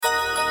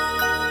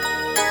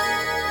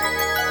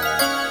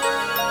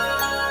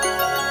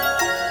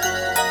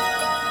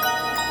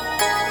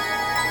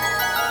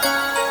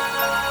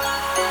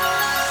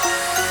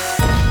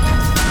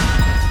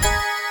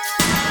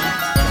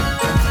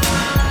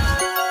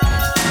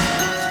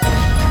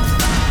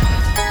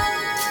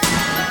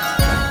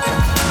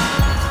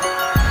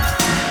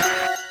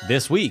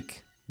This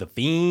week, The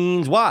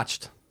Fiends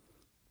watched.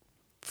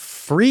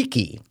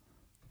 Freaky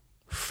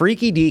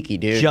deaky,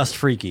 dude. Just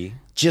freaky.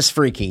 Just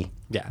freaky.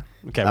 Yeah.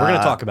 Okay, we're going to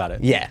talk about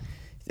it. Yeah.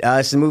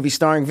 It's a movie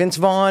starring Vince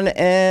Vaughn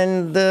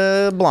and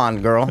the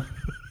blonde girl.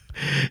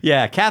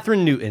 Yeah,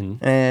 Catherine Newton.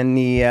 And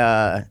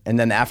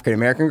then the African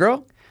American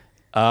girl.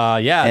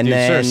 Yeah, And dude,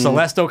 then- sure.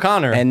 Celeste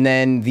O'Connor. And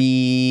then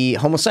the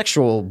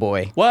homosexual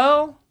boy.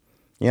 well,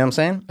 You know what I'm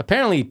saying?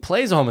 apparently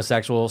plays a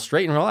homosexual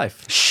straight in real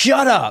life.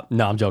 Shut up.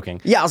 No, I'm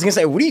joking. Yeah, I was gonna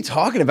say, what are you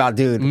talking about,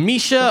 dude?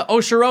 Misha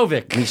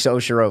Oshirovic. Misha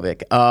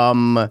Oshirovic.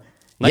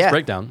 Nice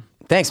breakdown.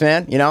 Thanks,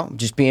 man. You know,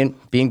 just being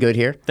good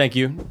here. Thank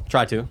you.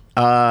 Try to.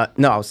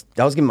 No, I was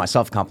giving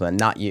myself a compliment,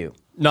 not you.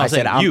 No, I I'm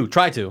saying said you.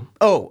 Try to.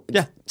 Oh,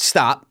 Yeah.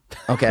 Stop.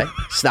 Okay,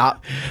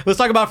 stop. Let's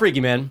talk about Freaky,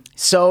 man.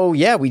 So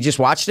yeah, we just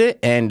watched it,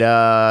 and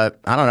I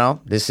don't know.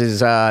 This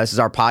is our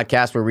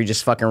podcast where we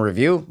just fucking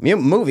review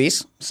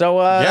movies. So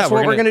that's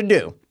what we're gonna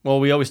do. Well,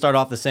 we always start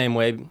off the same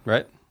way,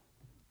 right?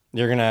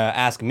 You're going to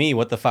ask me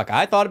what the fuck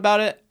I thought about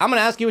it. I'm going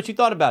to ask you what you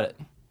thought about it.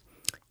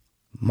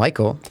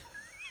 Michael,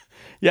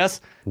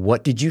 Yes?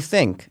 what did you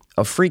think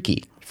of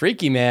Freaky?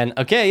 Freaky, man.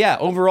 Okay, yeah.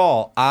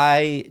 Overall,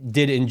 I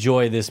did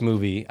enjoy this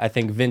movie. I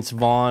think Vince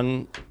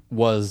Vaughn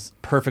was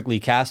perfectly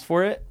cast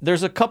for it.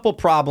 There's a couple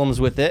problems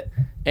with it,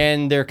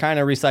 and they're kind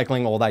of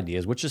recycling old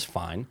ideas, which is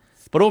fine.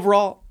 But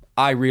overall,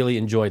 I really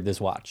enjoyed this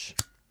watch.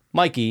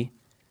 Mikey,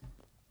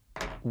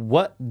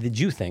 what did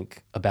you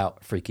think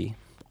about Freaky?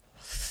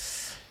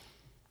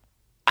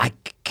 I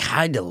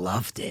kind of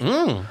loved it.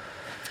 I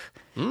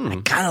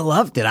kind of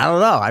loved it. I don't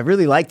know. I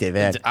really liked it,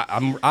 man.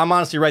 I'm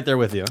honestly right there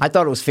with you. I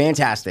thought it was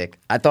fantastic.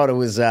 I thought it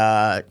was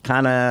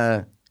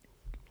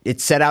it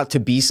set out to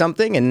be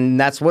something, and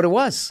that's what it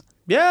was.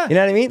 Yeah. You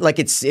know what I mean? Like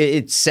it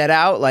set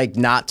out like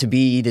not to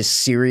be this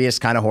serious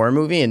kind of horror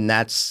movie, and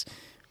that's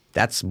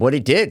what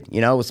it did.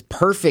 You know, it was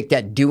perfect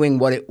at doing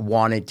what it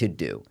wanted to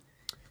do.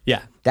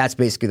 Yeah. That's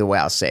basically the way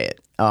I'll say it.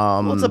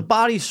 Well, it's a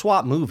body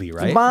swap movie,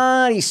 right?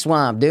 Body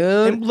swap,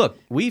 dude. And look,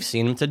 we've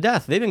seen them to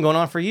death. They've been going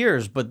on for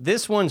years, but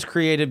this one's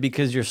created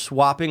because you're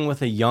swapping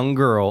with a young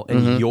girl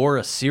and you're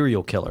a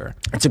serial killer.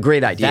 It's a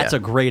great idea. That's a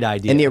great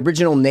idea. And the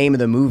original name of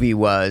the movie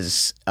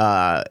was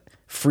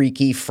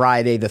Freaky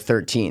Friday the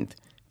 13th.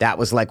 That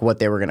was like what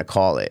they were going to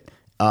call it.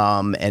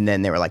 And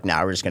then they were like,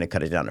 nah, we're just going to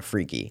cut it down to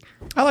Freaky.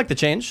 I like the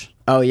change.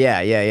 Oh, yeah,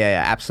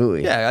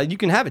 absolutely. Yeah, you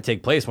can have it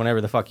take place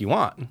whenever the fuck you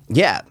want.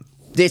 Yeah.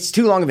 It's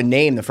too long of a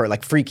name for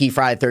like Freaky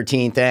Friday the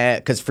 13th,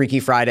 because Freaky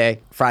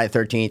Friday the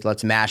 13th,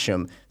 let's mash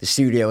them. The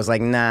studio was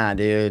like, nah,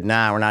 dude,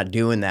 we're not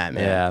doing that,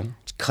 man. Yeah.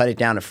 Just cut it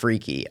down to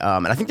Freaky.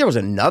 And I think there was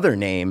another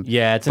name.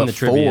 Yeah, it's in the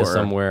trivia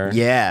somewhere.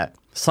 Yeah.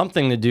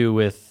 Something to do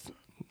with,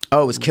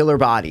 Oh, it was Killer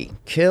Body.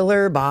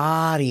 Killer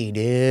Body,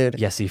 dude.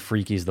 yeah, see,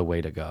 Freaky's the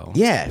way to go.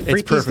 Yeah, It's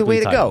Freaky's the way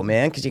to go, titled.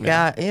 man, because you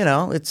got, you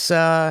know, it's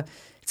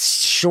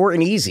short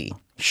and easy.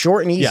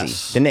 Short and easy,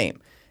 Yes. the name.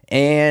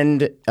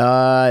 And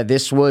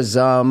this was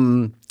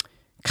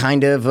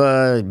kind of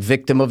a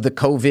victim of the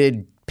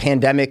COVID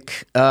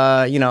pandemic,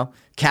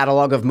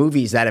 catalog of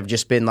movies that have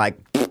just been like,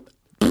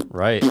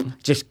 Right.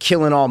 just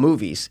killing all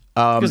movies.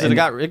 Because And-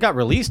 it got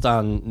released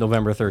on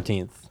November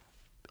 13th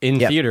in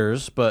Yep.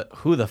 theaters, but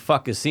who the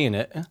fuck is seeing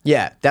it?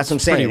 Yeah, that's what I'm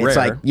saying. pretty It's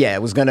rare. like, yeah,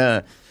 it was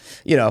gonna,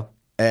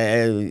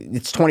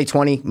 it's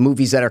 2020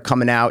 movies that are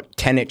coming out.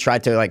 Tenet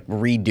tried to like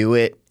redo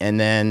it, and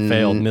then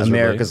Failed miserably.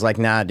 America's like,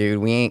 nah, dude,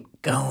 we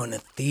ain't going to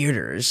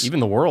theaters. Even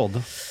the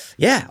world.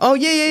 Yeah. Oh,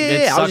 yeah.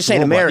 It I was sucks just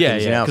saying worldwide.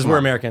 Americans. Yeah, because come we're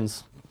on.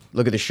 Americans.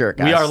 Look at the shirt,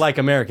 guys. We are like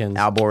Americans.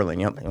 Al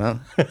Borland. Yep. Well,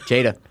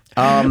 Jada.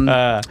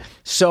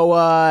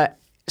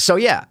 So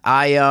yeah,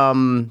 I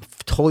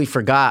totally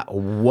forgot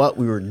what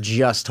we were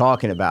just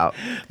talking about.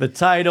 The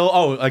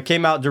title, it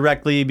came out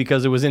directly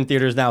because it was in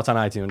theaters. Now it's on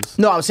iTunes.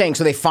 No, I was saying,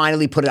 so they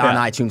finally put it on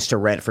Yeah. iTunes to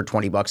rent for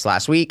 $20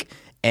 last week.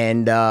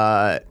 And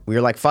we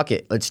were like, fuck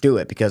it, let's do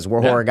it, because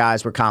we're horror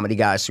guys, we're comedy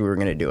guys, so we were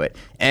going to do it.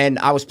 And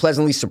I was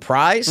pleasantly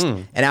surprised.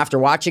 And after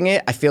watching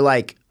it, I feel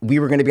like we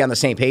were going to be on the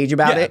same page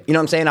about Yeah. it. You know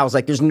what I'm saying? I was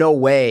like, there's no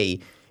way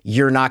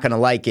you're not going to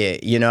like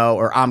it,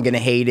 or I'm going to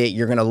hate it,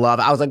 you're going to love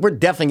it. I was like, we're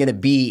definitely going to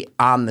be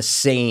on the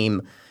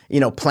same,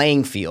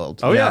 playing field.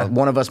 Oh, yeah.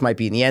 One of us might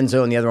be in the end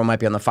zone, the other one might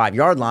be on the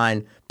 5-yard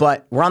line,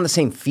 but we're on the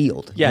same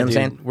field. Yeah, you know what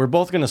I'm dude, saying? we're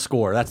both going to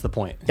score. That's the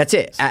point. That's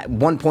it, at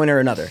one point or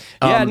another.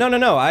 Yeah,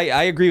 no. I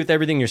agree with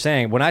everything you're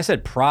saying. When I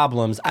said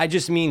problems, I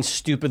just mean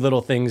stupid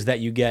little things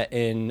that you get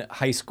in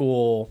high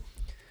school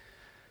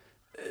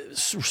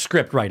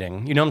script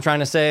writing. You know what I'm trying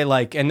to say?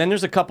 Like, and then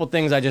there's a couple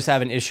things I just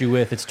have an issue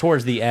with. It's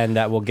towards the end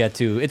that we'll get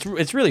to.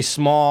 It's really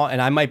small,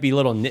 and I might be a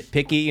little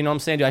nitpicky. You know what I'm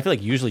saying? Dude, I feel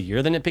like usually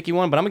you're the nitpicky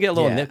one, but I'm gonna get a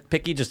little Yeah.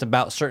 nitpicky just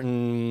about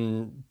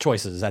certain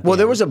choices. Well,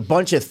 there was a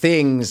bunch of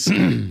things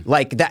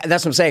like that.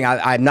 That's what I'm saying.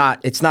 I'm not.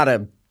 It's not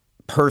a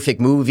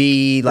perfect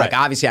movie. Like,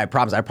 Right. obviously, I have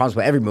problems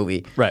with every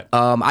movie. Right.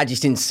 I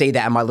just didn't say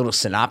that in my little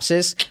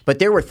synopsis. But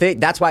there were things.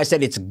 That's why I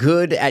said it's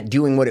good at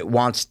doing what it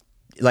wants.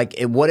 Like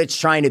what it's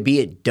trying to be,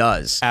 it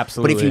does.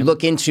 Absolutely. But if you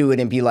look into it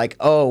and be like,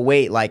 oh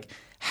wait, like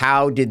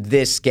how did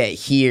this get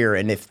here?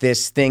 And if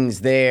this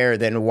thing's there,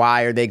 then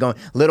why are they going?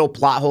 Little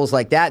plot holes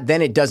like that,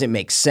 then it doesn't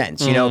make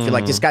sense. You know, if you're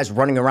like, this guy's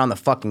running around the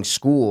fucking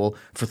school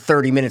for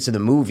 30 minutes of the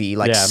movie,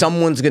 like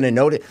someone's going to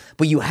notice.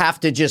 But you have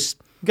to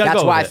just,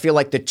 that's why I feel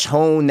like the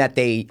tone that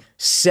they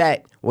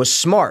set was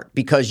smart,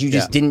 because you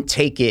just didn't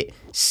take it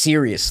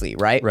seriously,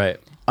 right? Right.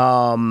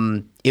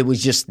 It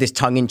was just this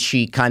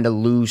tongue-in-cheek kind of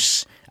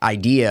loose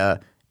idea.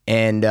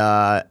 And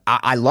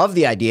I love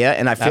the idea,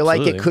 and I feel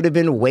like it could have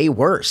been way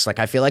worse. Like,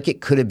 I feel like it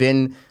could have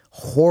been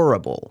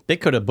horrible. They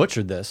could have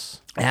butchered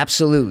this.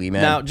 Absolutely,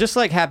 man. Now, just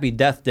like Happy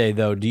Death Day,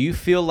 though, do you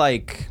feel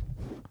like,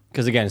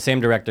 because again,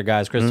 same director,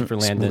 guys, Christopher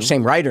Landon.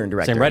 Same writer and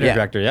director. Same writer and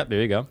director, yep,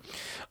 there you go.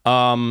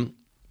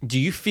 Do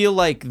you feel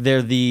like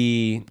they're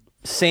the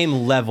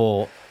same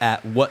level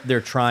at what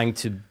they're trying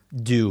to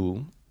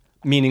do?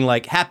 Meaning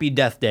like Happy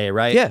Death Day,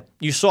 right? Yeah.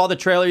 You saw the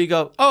trailer, you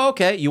go, oh,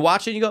 okay. You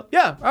watch it, you go,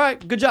 yeah, all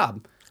right, good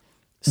job.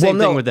 Same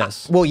thing with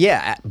this. Well,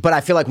 yeah, but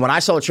I feel like when I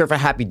saw a trailer for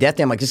Happy Death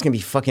Day, I'm like, this is gonna be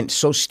fucking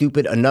so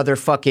stupid. Another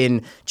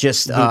fucking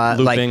just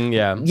looping,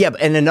 like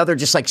and another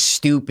just like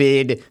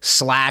stupid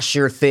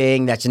slasher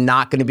thing that's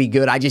not gonna be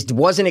good. I just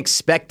wasn't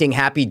expecting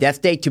Happy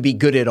Death Day to be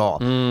good at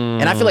all,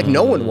 and I feel like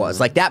no one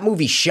was. Like, that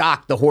movie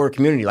shocked the horror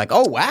community. Like,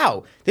 oh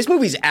wow, this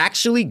movie's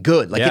actually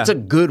good. Like, it's a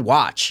good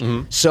watch.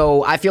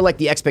 So I feel like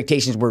the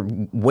expectations were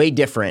way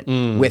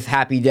different with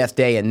Happy Death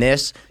Day and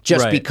this,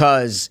 just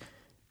because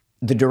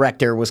the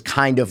director was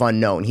kind of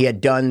unknown. He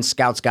had done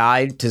Scout's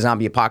Guide to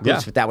Zombie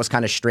Apocalypse, but that was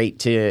kind of straight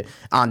to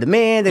on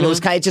demand, and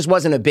it just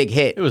wasn't a big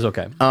hit. It was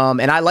okay.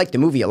 And I liked the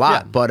movie a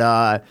lot, but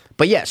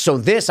yeah. So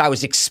this, I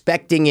was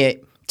expecting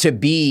it to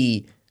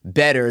be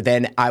better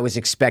than I was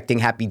expecting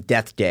Happy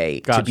Death Day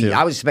to be.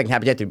 I was expecting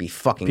Happy Death Day to be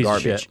fucking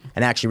garbage,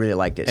 and I actually really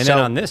liked it. And then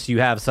on this, you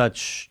have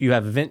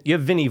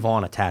Vinnie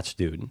Vaughn attached,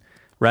 dude.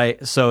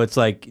 Right, so it's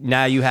like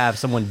now you have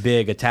someone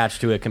big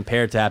attached to it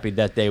compared to Happy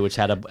Death Day, which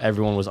had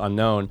everyone was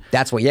unknown.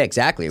 That's what,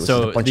 exactly. It was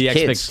so a bunch the of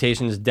kids.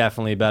 expectation is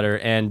definitely better.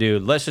 And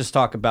dude, let's just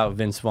talk about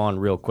Vince Vaughn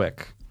real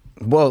quick.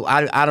 Well,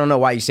 I don't know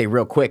why you say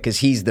real quick, because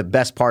he's the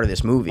best part of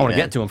this movie. I want to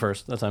get to him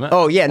first. That's what I meant.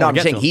 Oh yeah, no, I'm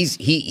saying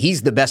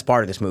he's the best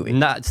part of this movie.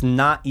 It's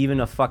not even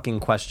a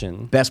fucking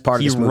question. Best part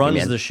of this movie. He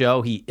runs the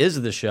show. He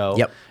is the show.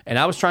 Yep. And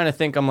I was trying to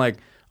think. I'm like,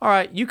 all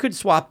right, you could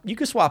swap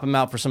him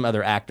out for some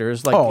other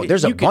actors. Like,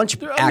 there's a bunch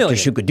of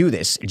actors who could do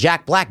this.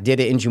 Jack Black did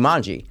it in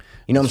Jumanji.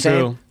 You know what I'm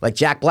saying? Like,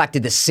 Jack Black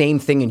did the same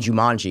thing in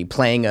Jumanji,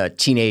 playing a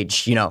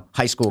teenage,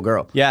 high school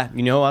girl. Yeah,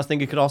 I was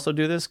thinking could also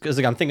do this, because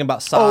like, I'm thinking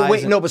about size. Oh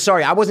wait, no, but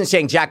sorry, I wasn't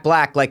saying Jack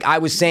Black. Like, I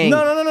was saying,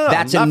 no,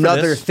 that's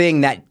another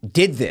thing that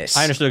did this.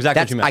 I understood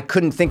exactly what you meant. I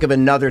couldn't think of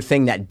another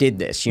thing that did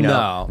this.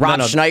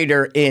 Rob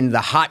Schneider in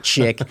The Hot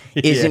Chick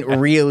isn't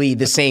really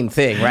the same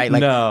thing, right?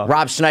 Like,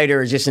 Rob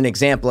Schneider is just an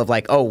example of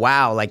like, oh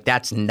wow, like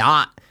that's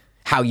not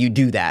how you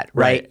do that,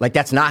 right? Like,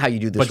 that's not how you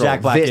do this. But role.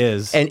 Jack Black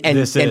is, and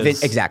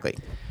Vince, exactly.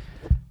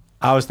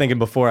 I was thinking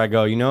before I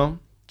go,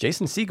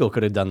 Jason Segel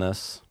could have done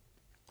this.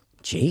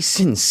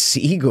 Jason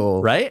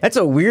Segel, right? That's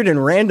a weird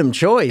and random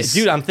choice,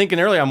 dude. I'm thinking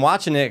earlier. I'm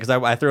watching it because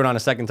I threw it on a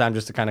second time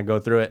just to kind of go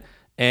through it,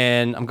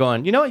 and I'm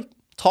going,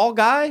 tall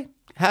guy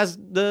has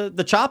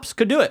the chops,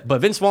 could do it,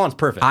 but Vince Vaughn's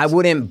perfect. I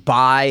wouldn't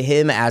buy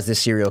him as the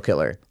serial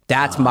killer.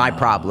 That's my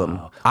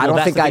problem. I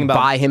don't think I'd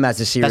buy him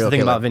as a serial killer. That's the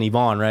thing about Vinnie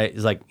Vaughn, right?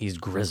 Is like, he's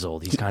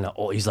grizzled. He's kind of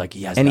old. He's like,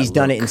 he has, and he's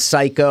done it in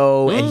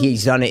Psycho, and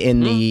he's done it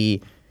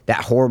in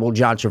that horrible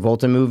John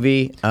Travolta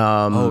movie.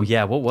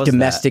 What was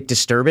Domestic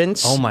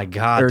Disturbance? Oh my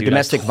god, or dude,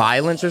 Domestic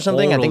Violence or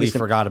something. Totally, I think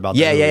forgot about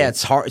that. Yeah.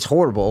 It's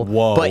horrible.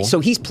 Whoa. But so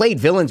he's played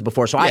villains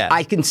before, so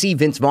I can see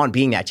Vince Vaughn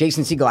being that.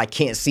 Jason Segel, I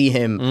can't see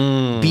him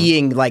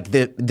being like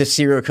the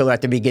serial killer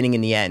at the beginning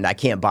and the end. I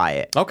can't buy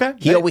it. Okay.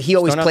 He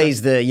always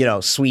plays the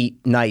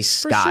sweet,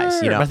 nice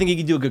guys. Sure. I think he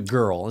could do a good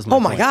girl. Oh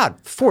my god,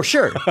 for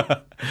sure.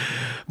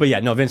 But yeah,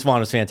 no, Vince Vaughn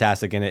was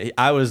fantastic in it.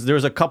 There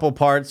was a couple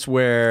parts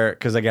where,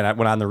 because again, I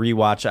went on the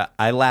rewatch,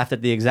 I laughed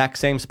at the exact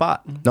same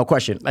spot. No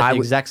question. At the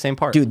exact same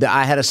part. Dude,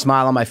 I had a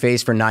smile on my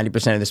face for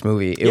 90% of this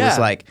movie. It was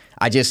like,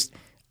 I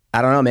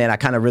don't know, man. I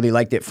kind of really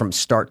liked it from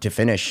start to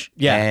finish.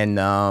 Yeah. And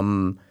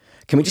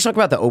can we just talk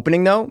about the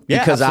opening, though? Yeah,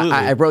 because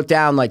absolutely. I wrote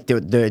down like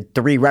the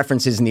 3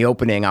 references in the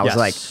opening. I was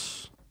like,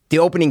 the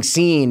opening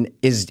scene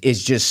is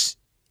just,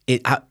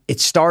 it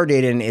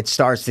started and it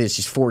starts, there's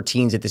just 4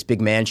 teens at this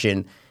big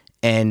mansion.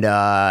 And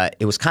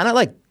it was kind of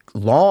like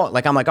long.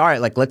 Like, I'm like, all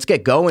right, like, let's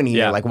get going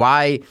here. Like,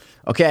 why?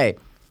 Okay.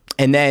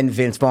 And then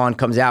Vince Vaughn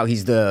comes out.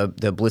 He's the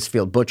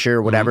Blissfield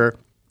Butcher, whatever.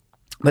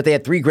 But they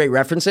had 3 great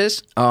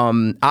references.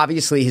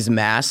 Obviously, his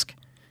mask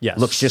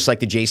looks just like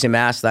the Jason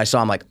mask that I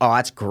saw. I'm like, oh,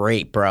 that's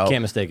great, bro.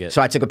 Can't mistake it.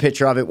 So I took a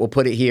picture of it. We'll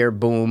put it here.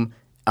 Boom.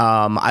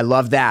 I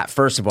love that,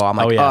 first of all. I'm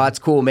like, oh, that's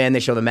cool, man. They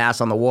show the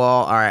mask on the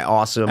wall. All right,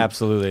 awesome.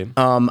 Absolutely.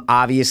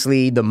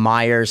 Obviously, the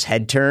Myers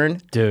head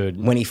turn.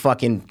 Dude. When he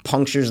fucking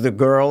punctures the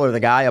girl or the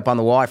guy up on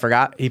the wall. I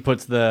forgot. He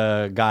puts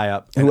the guy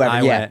up.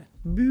 Whoever,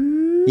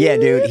 yeah,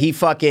 dude. He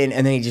fucking,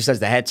 and then he just does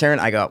the head turn.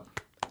 I go,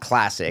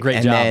 classic. Great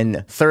and job.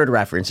 then third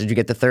reference. Did you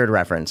get the third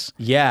reference?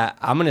 Yeah,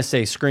 I'm gonna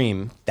say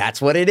Scream.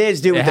 That's what it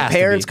is, dude. With the has to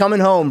parents be. coming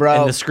home,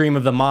 bro. And the scream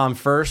of the mom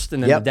first,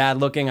 and then Yep. the dad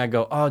looking. I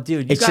go, oh,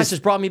 dude, you It's guys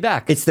just brought me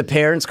back. It's the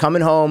parents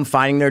coming home,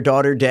 finding their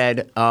daughter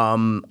dead.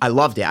 I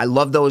loved it. I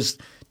love those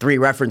 3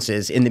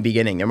 references in the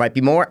beginning. There might be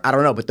more. I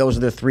don't know, but those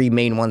are the 3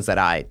 main ones that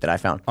I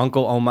found.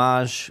 Uncle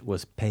Homage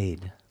was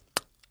paid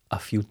a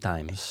few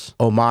times.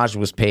 Homage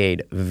was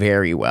paid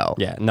very well.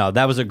 Yeah, no,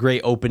 that was a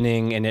great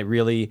opening, and it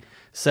really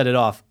set it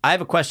off. I have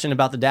a question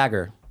about the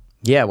dagger.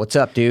 Yeah, what's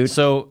up, dude?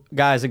 So,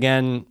 guys,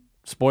 again,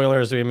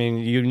 spoilers. I mean,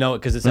 you know it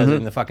because it says Mm-hmm. it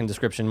in the fucking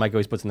description. Mike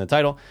always puts in the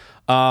title.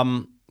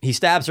 He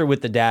stabs her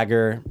with the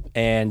dagger,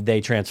 and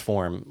they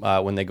transform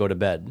when they go to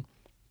bed.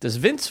 Does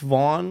Vince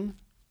Vaughn,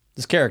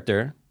 this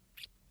character,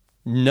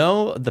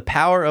 know the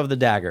power of the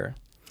dagger?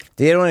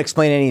 They don't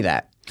explain any of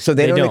that. So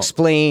they don't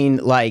explain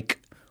like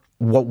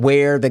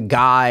where the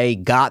guy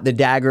got the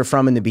dagger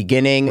from in the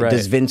beginning. Right.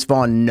 Does Vince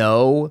Vaughn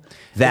know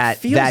that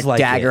feels that like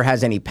dagger it.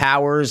 has any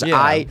powers?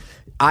 Yeah.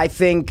 I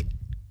think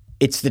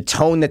it's the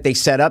tone that they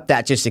set up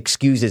that just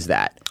excuses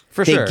that.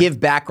 For they sure. give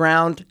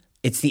background.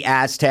 It's the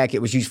Aztec.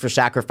 It was used for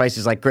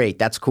sacrifices. Like, great,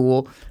 that's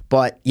cool.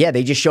 But yeah,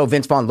 they just show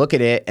Vince Vaughn look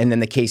at it, and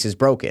then the case is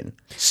broken.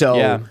 So,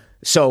 Yeah.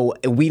 so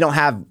we don't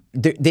have.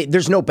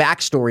 There's no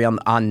backstory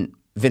on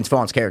Vince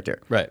Vaughn's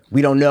character. Right.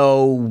 We don't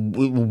know.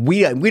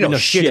 We know know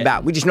shit shit.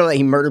 about. We just know that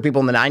he murdered people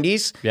in the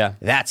 90s. Yeah.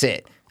 That's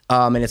it.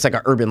 And it's like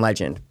an urban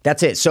legend.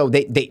 That's it. So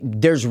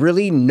there's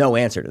really no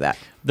answer to that.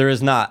 There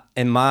is not.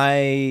 And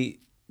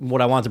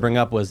what I wanted to bring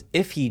up was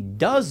if he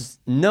does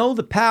know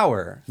the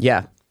power,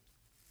 Yeah.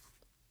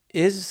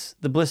 is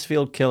the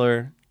Blissfield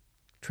killer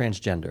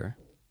transgender?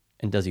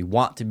 And does he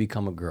want to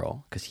become a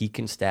girl? Because he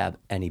can stab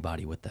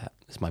anybody with that,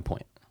 is my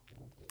point.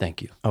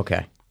 Thank you.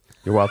 Okay.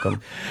 You're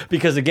welcome.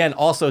 Because again,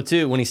 also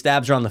too, when he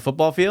stabs her on the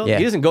football field, Yeah.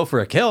 he doesn't go for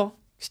a kill.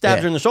 He stabs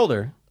Yeah. her in the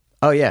shoulder.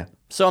 Oh yeah.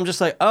 So I'm just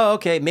like, oh,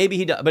 okay, maybe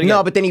he does. But again,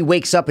 No, but then he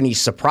wakes up and he's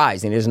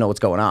surprised and he doesn't know what's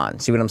going on.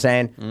 See what I'm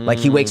saying? Like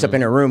he wakes up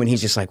in a room and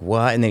he's just like,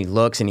 "What?" And then he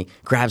looks and he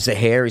grabs the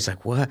hair. He's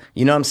like, "What?"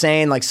 You know what I'm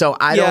saying? Like, so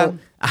Yeah.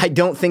 I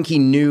don't think he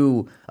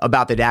knew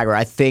about the dagger.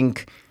 I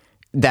think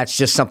that's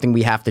just something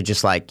we have to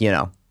just like, you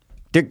know,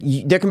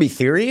 there can be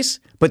theories,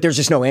 but there's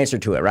just no answer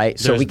to it, right?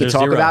 So we can there's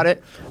talk zero. about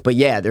it, but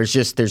yeah, there's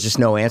just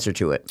no answer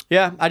to it.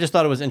 yeah, I just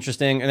thought it was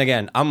interesting. And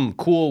again, I'm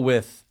cool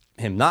with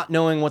him not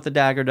knowing what the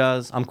dagger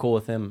does. I'm cool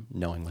with him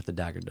knowing what the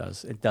dagger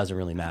does. It doesn't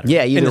really matter.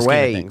 Yeah, in the either scheme of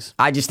way, things.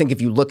 I just think if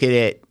you look at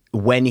it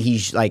when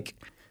he's like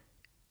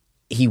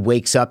he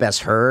wakes up as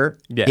her,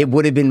 Yeah. it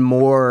would have been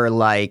more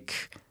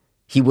like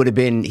he would have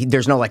been.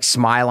 There's no like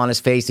smile on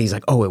his face. He's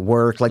like, "Oh, it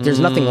worked." Like there's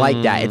nothing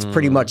like that. It's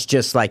pretty much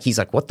just like he's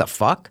like, "What the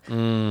fuck?" You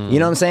know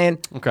what I'm saying?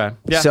 Okay.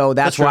 Yeah, so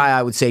that's that's why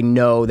I would say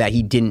no, that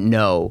he didn't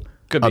know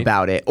Could be.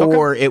 about it, Okay.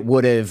 or they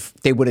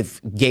would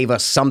have gave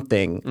us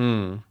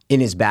something in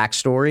his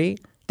backstory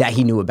that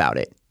he knew about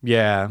it.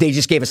 Yeah. They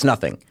just gave us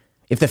nothing.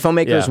 If the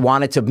filmmakers Yeah.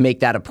 wanted to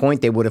make that a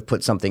point, they would have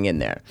put something in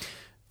there.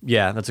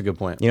 Yeah, that's a good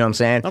point. You know what I'm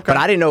saying? Okay. But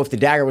I didn't know if the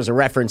dagger was a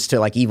reference to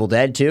like Evil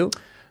Dead too,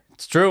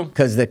 It's true.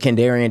 because the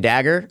Kandarian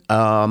dagger.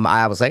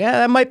 I was like,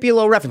 that might be a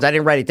little reference. I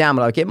didn't write it down,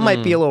 but like it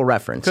might be a little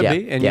reference. Could yeah.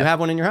 be. And yeah. you have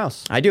one in your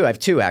house. I do. I have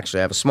 2 actually.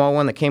 I have a small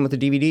one that came with the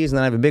DVDs, and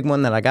then I have a big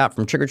one that I got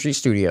from Trick or Treat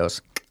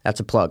Studios. That's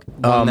a plug.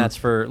 One that's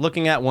for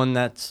looking at, one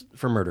that's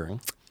for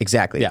murdering.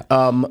 Exactly. Yeah.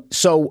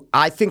 So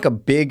I think a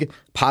big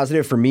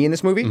positive for me in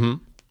this movie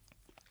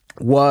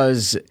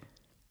was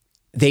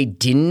they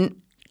didn't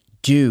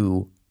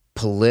do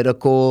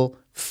political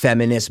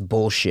feminist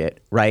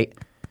bullshit, right?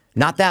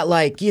 Not that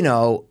like, you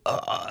know,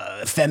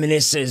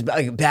 feminist is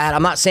bad.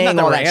 I'm not saying Not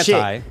that all we're that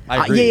anti. shit.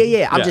 I agree.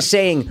 Yeah. I'm Yeah. just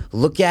saying,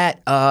 look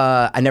at,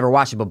 I never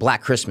watched it, but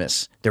Black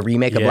Christmas, the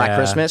remake of Black Yeah,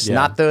 Christmas, yeah.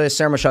 not the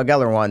Sarah Michelle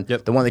Gellar one,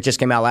 Yep. the one that just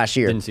came out last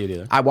year. Didn't see it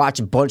either. I watched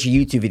a bunch of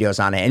YouTube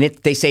videos on it, and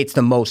they say it's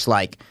the most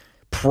like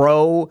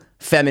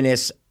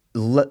pro-feminist,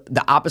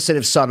 the opposite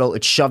of subtle.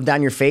 It's shoved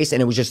down your face,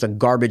 and it was just a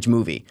garbage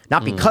movie.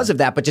 Not because of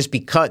that, but just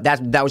because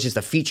that was just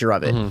a feature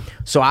of it.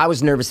 So I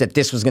was nervous that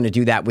this was going to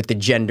do that with the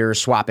gender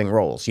swapping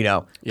roles, you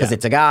know, because Yeah.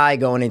 it's a guy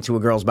going into a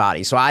girl's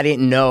body. So I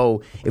didn't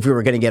know if we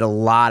were going to get a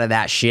lot of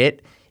that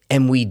shit,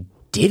 and we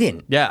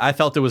didn't. Yeah, I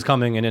felt it was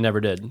coming and it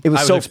never did. It was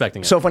I was so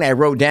expecting it. so funny. I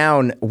wrote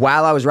down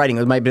while I was writing.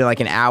 It might have been like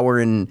an hour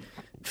and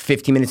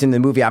 15 minutes into the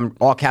movie. I'm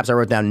all caps. I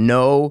wrote down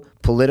no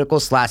political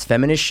 /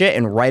 feminist shit.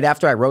 And right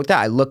after I wrote that,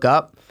 I look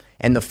up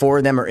and the 4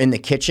 of them are in the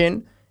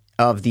kitchen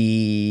of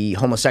the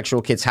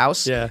homosexual kid's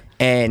house. Yeah.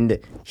 And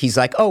he's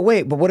like, "Oh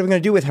wait, but what are we gonna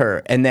do with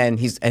her?" And then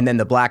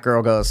the black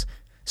girl goes,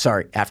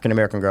 "Sorry, African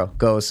American girl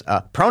goes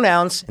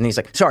pronouns." And he's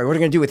like, "Sorry, what are we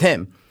gonna do with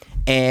him?"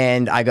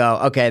 And I go,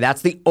 "Okay,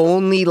 that's the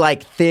only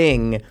like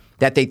thing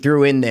that they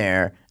threw in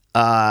there."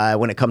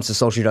 When it comes to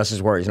social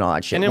justice warriors and all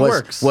that shit, And it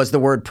works. was the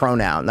word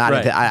pronoun. Not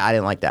Right. I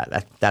didn't like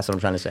that. That's what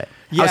I'm trying to say. I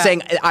Yeah. was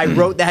saying I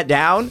wrote that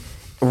down.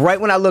 Right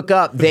when I look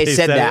up, they They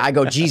said said that. it. I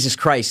go, Jesus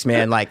Christ,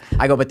 man! Like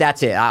I go, but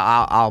that's it.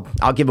 I'll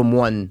give him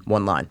one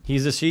line.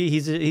 He's a she.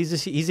 He's a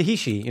he.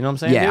 She. You know what I'm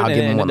saying? Yeah, dude? I'll And-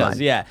 give him and one it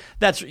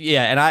does. line.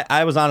 Yeah, and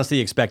I was honestly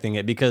expecting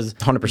it because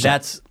 100%.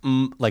 That's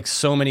like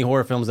so many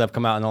horror films that have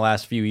come out in the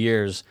last few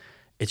years.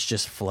 it's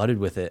just flooded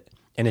with it.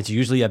 And it's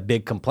usually a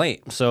big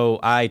complaint. So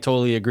I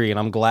totally agree. And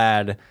I'm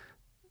glad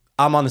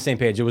I'm on the same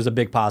page. It was a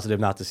big positive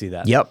not to see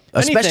that. Yep.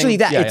 Especially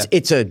that yeah,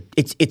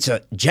 it's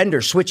a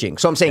gender switching.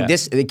 So I'm saying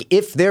this, like,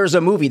 if there's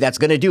a movie that's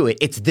going to do it,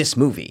 it's this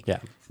movie. Yeah.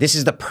 This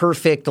is the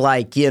perfect,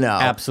 like, you know.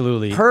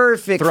 Absolutely.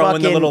 Perfect Throw in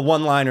fucking. the little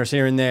one-liners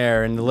here and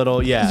there and the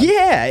little,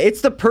 Yeah,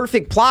 it's the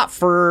perfect plot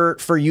for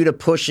you to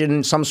push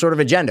in some sort of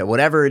agenda,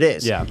 whatever it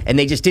is. Yeah. And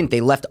they just didn't.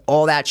 They left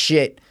all that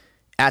shit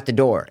at the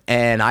door.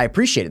 And I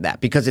appreciated that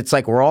because it's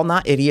like we're all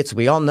not idiots.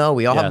 We all know.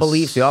 We all have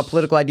beliefs. We all have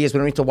political ideas. We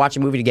don't need to watch a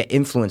movie to get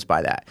influenced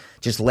by that.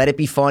 Just let it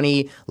be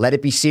funny. Let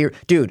it be serious.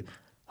 Dude,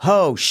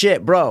 oh,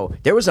 shit, bro.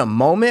 There was a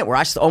moment where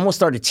I almost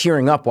started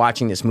tearing up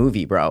watching this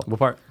movie, bro. What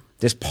part?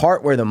 This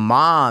part where the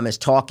mom is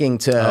talking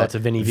to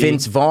Vinny V?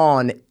 Vince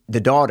Vaughn, the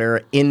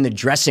daughter, in the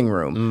dressing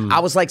room. I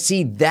was like,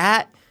 see,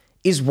 that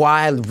is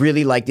why I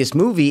really like this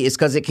movie, is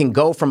because it can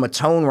go from a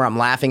tone where I'm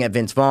laughing at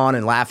Vince Vaughn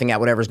and laughing at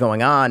whatever's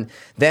going on.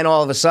 Then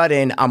all of a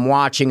sudden, I'm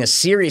watching a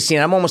serious scene.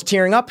 I'm almost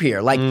tearing up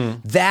here. Like,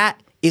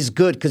 that is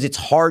good because it's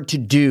hard to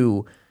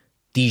do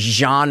the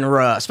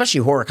genre, especially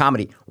horror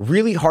comedy,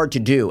 really hard to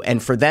do.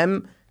 And for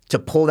them to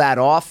pull that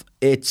off,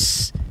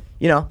 it's,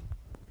 you know,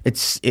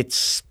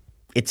 it's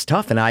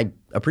tough, and I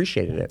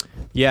appreciated it.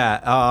 Yeah,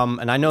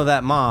 and I know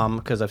that mom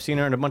because I've seen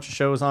her in a bunch of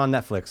shows on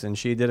Netflix, and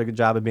she did a good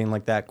job of being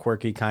like that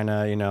quirky kind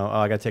of, you know,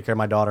 I got to take care of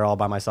my daughter all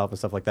by myself and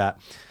stuff like that.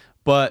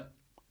 But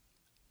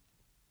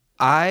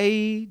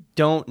I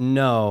don't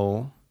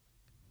know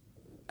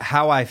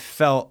how I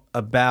felt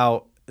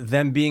about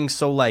them being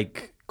so,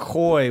 like,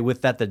 coy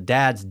with that the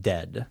dad's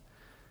dead.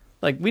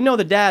 Like, we know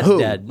the dad's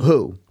dead.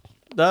 Who?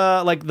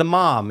 Like, the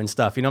mom and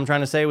stuff. You know what I'm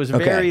trying to say? It was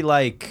very,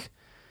 like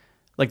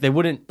they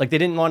wouldn't, like, they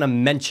didn't want to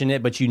mention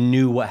it, but you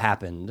knew what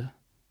happened.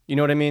 You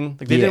know what I mean?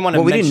 Like, they didn't want to.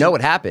 Well, we didn't know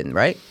what happened,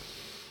 right?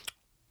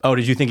 Oh,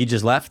 did you think he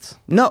just left?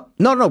 No.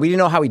 We didn't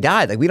know how he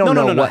died. Like, we don't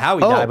know no, how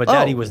he died, but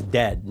that he was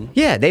dead.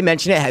 Yeah, they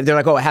mentioned it. They're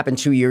like, oh, it happened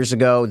 2 years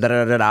ago. Da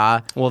da da da.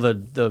 Well, the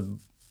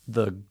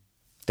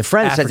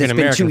friend says it's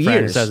been 2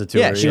 years. Says it to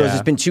yeah, her, she goes,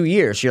 it's been 2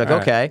 years. She's like,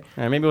 okay.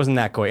 All right, maybe it wasn't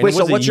that coy. Wait, it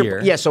so was what's a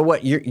year. so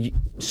what?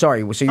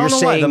 Sorry. So you're I don't know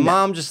saying why. The that-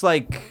 mom just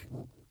like.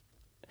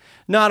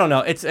 No, I don't know.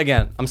 It's,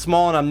 again, I'm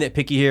small and I'm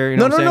nitpicky here. You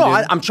know No.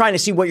 what I'm trying to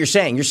see what you're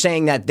saying. You're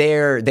saying that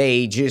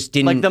they just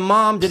didn't like the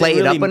mom didn't play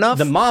really, it up enough.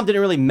 The mom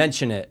didn't really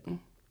mention it.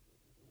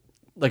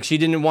 Like, she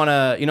didn't want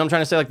to. You know what I'm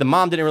trying to say? Like, the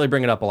mom didn't really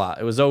bring it up a lot.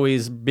 It was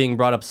always being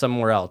brought up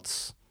somewhere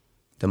else.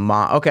 The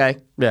mom. Okay.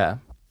 Yeah.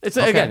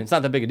 Again, it's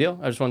not that big a deal.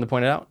 I just wanted to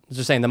point it out. I was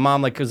just saying the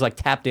mom was like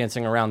tap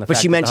dancing around the. But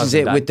fact she that mentions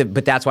the husband it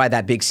but that's why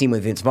that big scene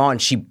with Vince Vaughn.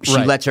 She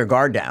Right. lets her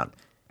guard down,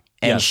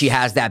 and Yes. she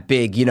has that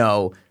big, you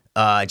know,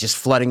 just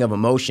flooding of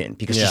emotion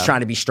because she's Yeah.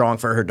 trying to be strong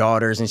for her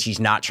daughters, and she's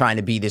not trying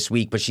to be this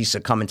weak, but she's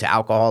succumbing to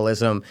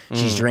alcoholism.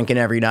 She's drinking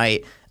every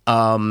night.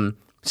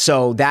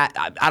 So that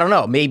I don't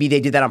know. Maybe they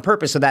did that on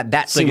purpose so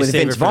that scene you with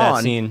save Vince her for that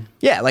Vaughn, scene.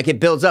 yeah, like it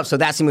builds up. So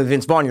that scene with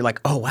Vince Vaughn, you're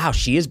like, oh wow,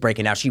 she is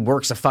breaking out. She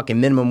works a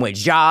fucking minimum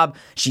wage job.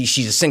 She's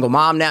a single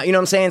mom now. You know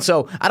what I'm saying?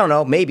 So I don't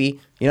know. Maybe you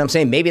know what I'm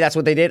saying. Maybe that's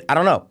what they did. I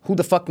don't know. Who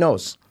the fuck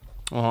knows?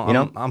 Well, You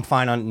know? I'm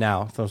fine on it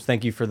now. So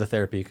thank you for the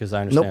therapy because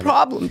I understand. No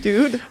problem,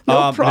 dude.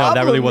 No problem. No,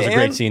 that really was man. a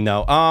great scene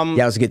though.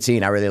 Yeah, it was a good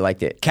scene. I really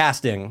liked it.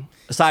 Casting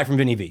aside from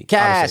Vinny V. obviously.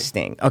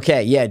 Casting.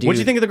 Okay, yeah, dude. What did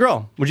you think of the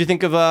girl? What did you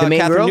think of The main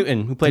Catherine girl?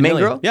 Newton, who played the main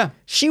Millie? girl? Yeah.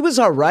 She was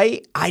all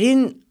right.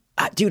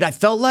 Dude, I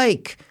felt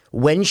like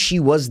when she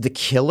was the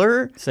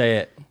killer. Say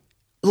it.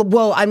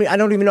 Well, I mean, I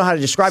don't even know how to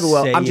describe it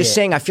well. Say I'm just it.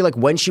 saying, I feel like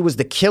when she was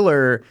the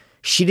killer,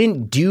 she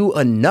didn't do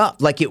enough.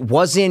 Like, it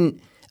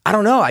wasn't, I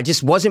don't know. I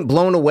just wasn't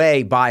blown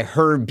away by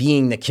her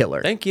being the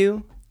killer. Thank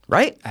you.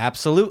 Right?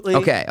 Absolutely.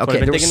 Okay. That's what I've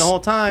been There thinking the whole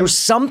time. There was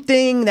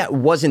something that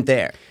wasn't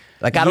there.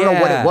 Like, I don't know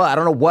what it Yeah. was. I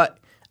don't know what.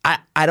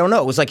 I don't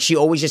know. It was like she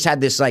always just had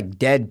this like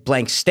dead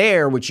blank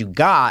stare, which you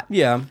got.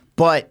 Yeah.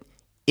 But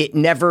it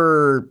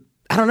never.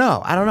 I don't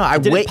know. I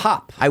didn't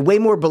pop. I way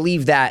more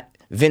believe that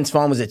Vince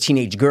Vaughn was a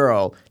teenage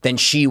girl than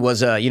she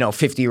was a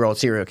 50-year-old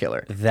serial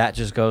killer. That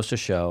just goes to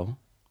show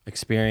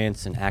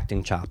experience and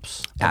acting chops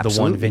of the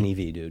Absolutely. one Vinny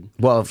V dude.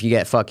 Well, if you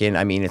get fucking,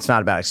 I mean, it's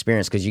not about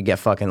experience because you get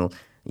fucking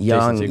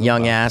young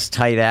Segel. ass,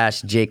 tight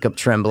ass Jacob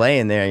Tremblay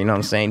in there. You know what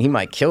I'm saying? He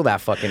might kill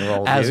that fucking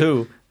role. As dude.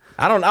 who?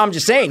 I don't. I'm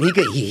just saying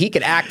he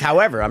could act.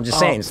 However, I'm just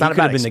saying it's He not could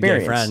about have been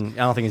experience. the gay friend.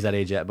 I don't think he's that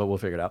age yet, but we'll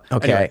figure it out.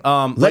 Okay.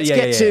 Anyway,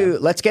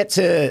 Let's get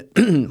to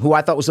who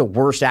I thought was the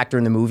worst actor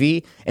in the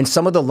movie, and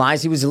some of the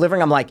lines he was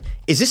delivering. I'm like,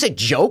 is this a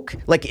joke?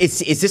 Like, is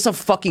this a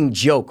fucking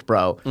joke,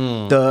 bro?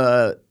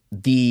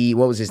 The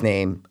what was his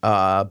name?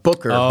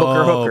 Booker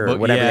Hooker,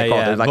 whatever they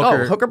called it.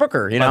 Like,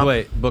 Booker. You know. By the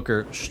way,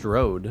 Booker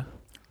Strode.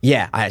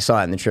 Yeah, I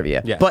saw it in the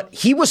trivia. Yeah. But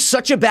he was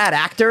such a bad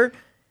actor.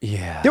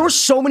 Yeah. There were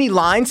so many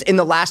lines in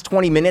the last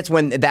 20 minutes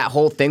when that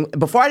whole thing,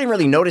 before I didn't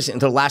really notice it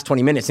until the last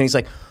 20 minutes, and he's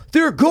like,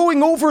 they're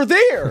going over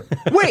there.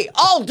 Wait,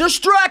 I'll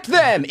distract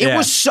them. It Yeah.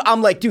 was so,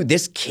 I'm like, dude,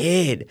 this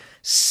kid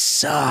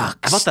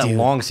sucks. How about that dude.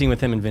 long scene with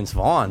him and Vince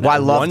Vaughn? Well, I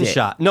That loved one it.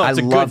 shot. No, it's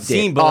I a good loved it.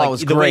 scene, but Oh, like it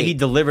was the way great. he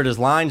delivered his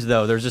lines,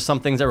 though, there's just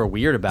some things that were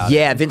weird about it.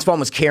 Yeah, Vince Vaughn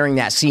was carrying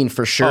that scene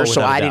for sure, Oh, so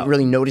without a I didn't doubt.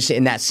 really notice it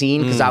in that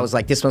scene because I was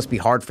like, this must be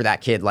hard for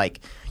that kid. Like,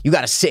 you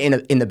got to sit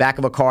in the back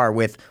of a car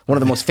with one of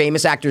the most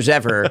famous actors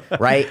ever,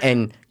 right?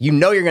 And you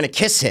know you're gonna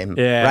kiss him,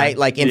 right?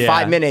 Like in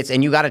 5 minutes,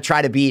 and you got to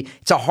try to be.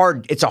 It's a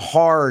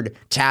hard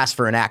task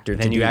for an actor to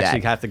do that. And you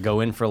actually have to go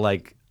in for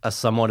like a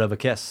somewhat of a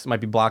kiss.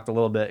 Might be blocked a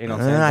little bit, you know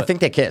what I'm saying? I think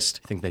they kissed.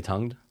 You think they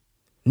tongued?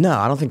 No,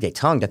 I don't think they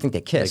tongued. I think they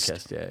kissed. They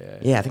kissed,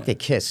 yeah. I think they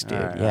kissed, dude.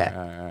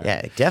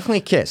 Yeah,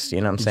 definitely kissed. You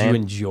know what I'm saying?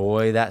 Did you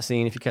enjoy that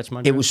scene? If you catch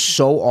my drift? It was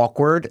so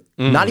awkward.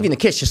 Not even the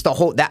kiss, just the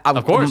whole.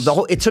 Of course,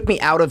 it took me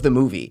out of the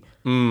movie.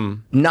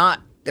 Not.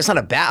 It's not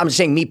a bad. I'm just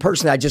saying, me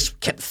personally, I just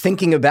kept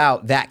thinking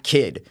about that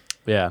kid.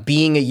 Yeah.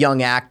 Being a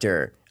young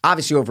actor,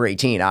 obviously over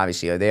 18.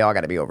 Obviously, they all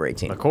got to be over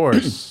 18. Of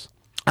course.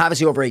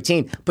 Obviously over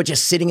 18, but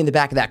just sitting in the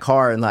back of that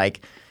car and like.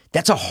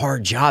 That's a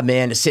hard job,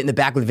 man, to sit in the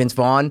back with Vince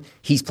Vaughn.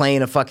 He's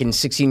playing a fucking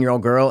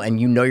 16-year-old girl, and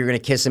you know you're going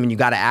to kiss him, and you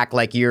got to act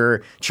like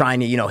you're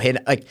trying to,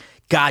 hit. Like,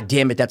 God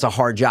damn it, that's a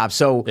hard job.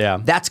 So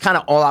that's kind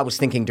of all I was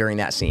thinking during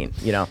that scene,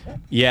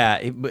 Yeah,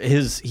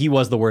 he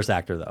was the worst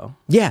actor, though.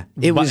 Yeah,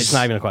 it's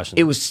not even a question.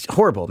 It was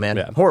horrible, man.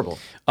 Horrible.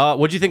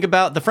 What'd you think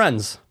about the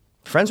Friends?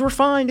 Friends were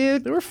fine,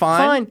 dude. They were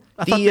fine.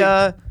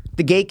 The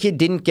gay kid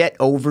didn't get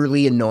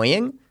overly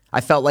annoying.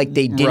 I felt like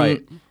they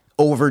didn't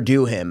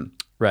overdo him.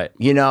 Right.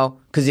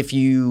 Because if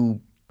you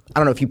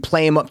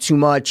play him up too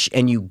much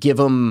and you give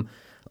him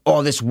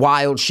all this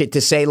wild shit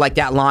to say, like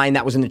that line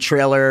that was in the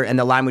trailer and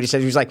the line where he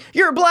says, he's like,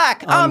 "You're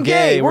black, I'm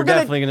gay, we're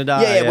definitely gonna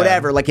die." Yeah,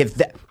 whatever. Like if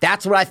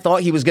that's what I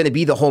thought he was gonna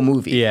be the whole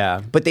movie.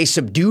 Yeah. But they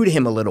subdued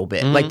him a little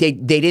bit. Like they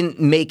didn't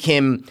make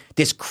him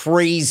this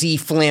crazy,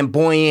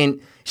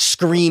 flamboyant,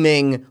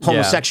 screaming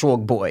homosexual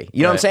boy.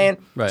 You know what I'm saying?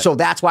 Right. So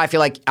that's why I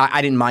feel like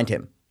I didn't mind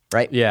him.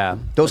 Right? Yeah.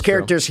 Those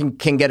characters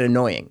can get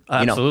annoying.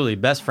 Absolutely.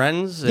 Best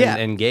friends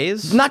and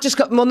gays? Not just,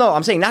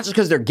 I'm saying not just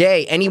because they're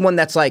gay. Anyone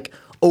that's like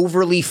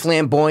overly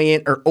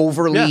flamboyant or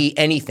overly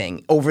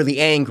anything, overly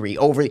angry,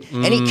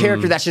 any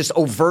character that's just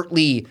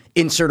overtly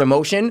insert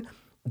emotion,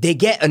 they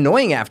get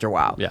annoying after a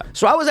while. Yeah.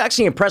 So I was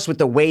actually impressed with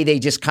the way they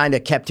just kind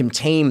of kept him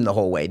tame the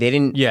whole way. They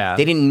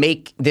didn't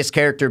make this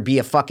character be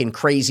a fucking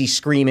crazy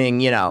screaming,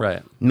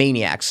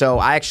 maniac. So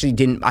I actually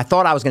didn't. I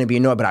thought I was going to be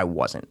annoyed, but I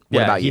wasn't.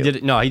 What about you? He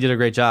did a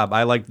great job.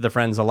 I liked the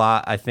Friends a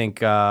lot. I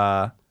think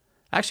I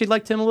actually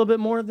liked him a little bit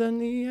more than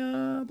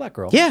the black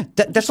girl. Yeah,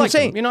 that's what I'm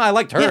saying. Him. I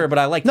liked her, but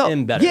I liked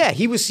him better. Yeah,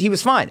 he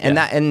was fine,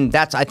 and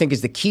that's I think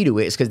is the key to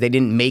it, is because they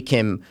didn't make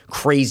him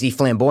crazy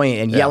flamboyant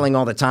and yelling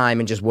all the time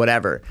and just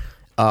whatever.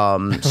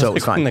 So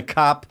it's fine. When the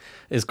cop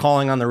is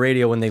calling on the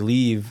radio when they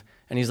leave,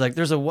 and he's like,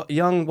 "There's a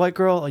young white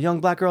girl, a young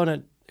black girl, and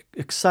an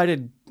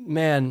excited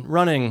man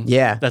running."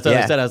 Yeah, that's what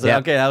I said. I was like,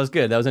 "Okay, that was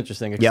good. That was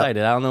interesting.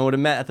 Excited." I don't know what it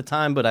meant at the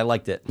time, but I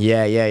liked it.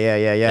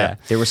 Yeah.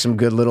 There were some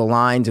good little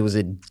lines. It was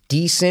a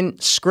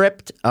decent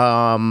script.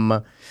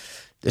 The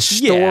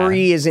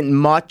story isn't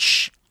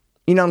much.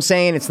 You know what I'm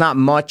saying? It's not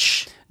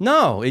much.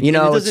 No,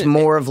 it's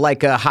more of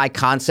like a high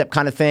concept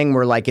kind of thing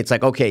where like it's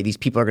like, okay, these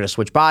people are going to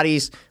switch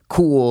bodies.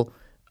 Cool.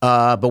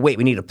 But wait,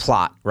 we need a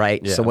plot, right?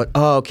 Yeah. So what?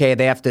 Oh, okay,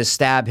 they have to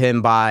stab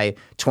him by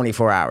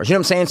 24 hours. You know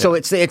what I'm saying? So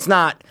it's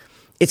not.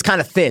 It's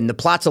kind of thin. The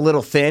plot's a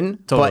little thin,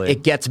 but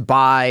it gets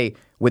by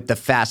with the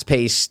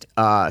fast-paced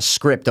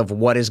script of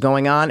what is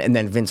going on, and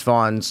then Vince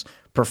Vaughn's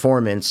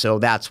performance. So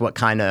that's what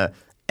kind of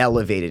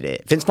elevated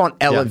it. Vince Vaughn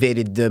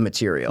elevated the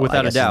material,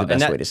 without a doubt. Is the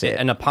best way to say it.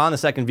 And upon the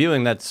second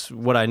viewing, that's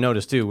what I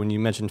noticed too. When you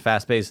mentioned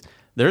fast-paced,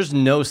 there's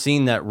no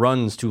scene that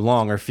runs too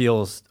long or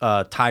feels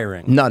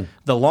tiring. None.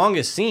 The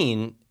longest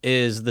scene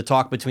is the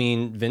talk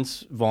between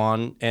Vince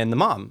Vaughn and the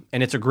mom.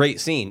 And it's a great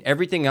scene.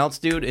 Everything else,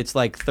 dude, it's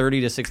like 30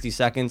 to 60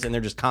 seconds and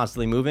they're just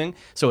constantly moving.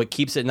 So it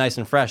keeps it nice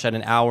and fresh at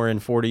an hour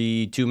and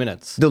 42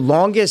 minutes. The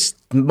longest,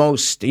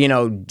 most,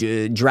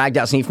 dragged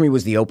out scene for me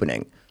was the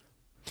opening.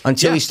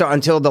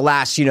 Until the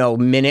last,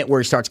 minute where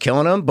he starts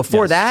killing him.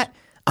 Before that,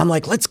 I'm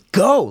like, let's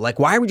go. Like,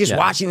 why are we just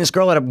watching this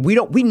girl we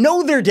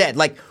know they're dead.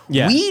 Like,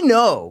 we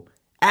know.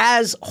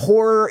 As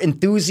horror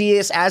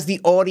enthusiasts, as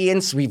the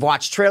audience, we've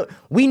watched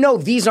we know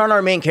these aren't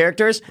our main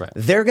characters. Right.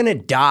 They're gonna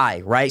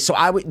die, right? So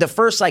the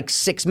first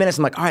 6 minutes,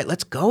 I'm like, all right,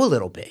 let's go a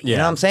little bit. You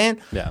know what I'm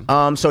saying?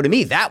 Yeah. So to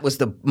me, that was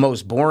the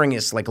most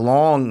boringest,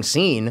 long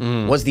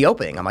scene was the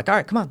opening. I'm like, all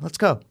right, come on, let's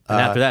go.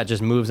 And after that, it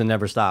just moves and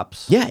never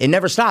stops. Yeah, it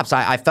never stops.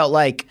 I felt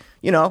like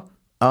the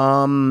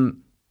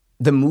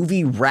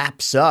movie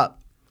wraps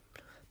up.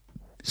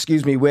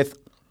 Excuse me,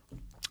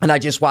 and I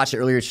just watched it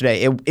earlier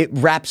today. It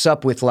wraps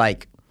up with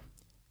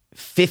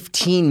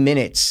 15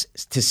 minutes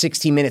to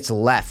 60 minutes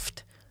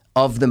left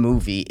of the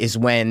movie is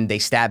when they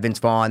stab Vince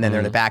Vaughn, then they're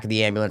in the back of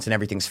the ambulance and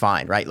everything's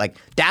fine, right? Like,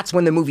 that's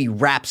when the movie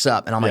wraps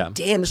up. And I'm like,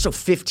 damn, there's still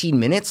 15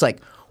 minutes?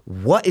 Like,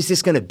 what is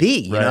this going to be,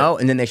 you know?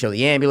 And then they show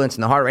the ambulance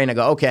and the heart rate, and I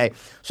go, okay.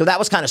 So that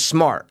was kind of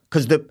smart,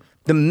 because the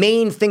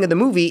main thing of the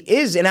movie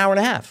is an hour and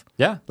a half.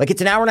 Yeah. It's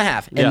an hour and a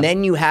half. And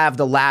then you have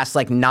the last,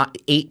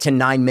 8 to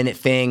 9 minute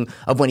thing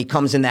of when he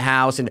comes in the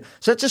house. And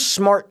so it's a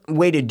smart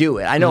way to do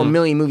it. I know a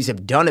million movies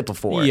have done it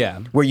before. Yeah.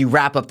 Where you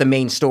wrap up the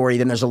main story,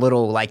 then there's a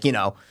little,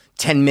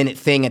 10-minute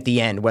thing at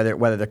the end,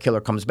 whether the killer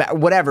comes back,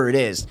 whatever it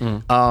is.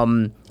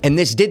 And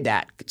this did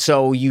that.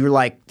 So you're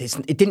like,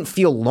 it didn't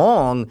feel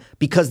long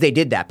because they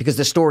did that, because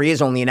the story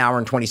is only an hour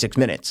and 26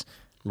 minutes.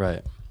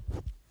 Right.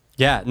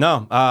 Yeah,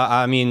 no.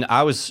 I mean,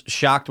 I was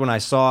shocked when I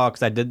saw,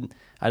 because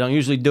I don't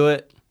usually do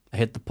it. I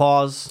hit the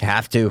pause.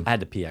 Have to. I had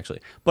to pee, actually.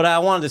 But I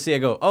wanted to see, I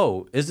go,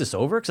 oh, is this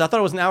over? Because I thought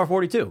it was an hour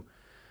 42.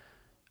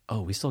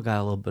 Oh, we still got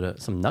a little bit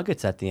of some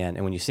nuggets at the end.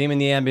 And when you see him in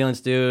the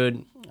ambulance,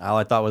 dude, all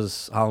I thought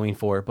was Halloween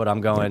 4. But I'm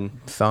going,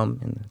 Thumb.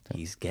 In the thing.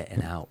 he's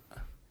getting out.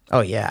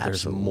 Oh, yeah.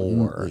 There's absolutely,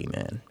 more.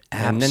 man.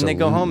 And then they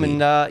go home and,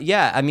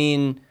 yeah, I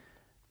mean,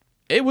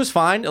 it was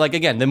fine. Like,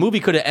 again, the movie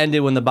could have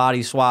ended when the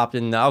body swapped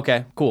and,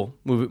 okay, cool.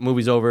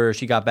 Movie's over.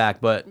 She got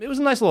back. But it was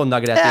a nice little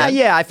nugget at the end.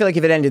 Yeah, I feel like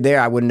if it ended there,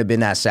 I wouldn't have been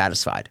that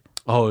satisfied.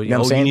 Oh, You know what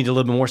I'm you saying? need a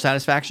little bit more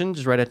satisfaction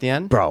just right at the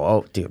end? Bro,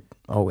 oh, dude.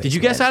 Always. Did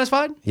you get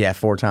satisfied? Yeah,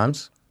 4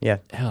 times. Yeah.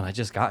 Hell, I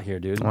just got here,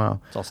 dude. Wow.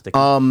 It's all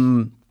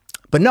sticking.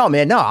 But no,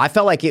 man, no. I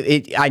felt like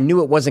I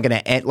knew it wasn't going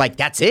to end. Like,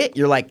 that's it?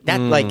 You're like, that,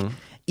 like,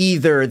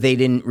 either they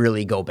didn't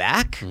really go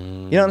back. You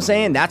know what I'm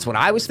saying? That's what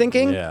I was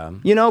thinking. Yeah.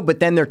 You know, but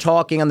then they're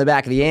talking on the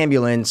back of the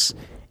ambulance,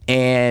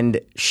 and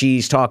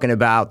she's talking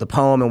about the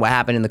poem and what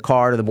happened in the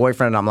car to the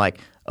boyfriend. And I'm like,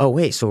 oh,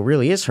 wait, so it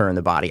really is her in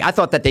the body. I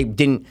thought that they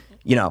didn't,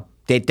 you know,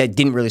 they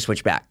didn't really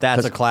switch back.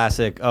 That's a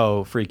classic,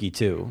 Freaky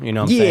 2. You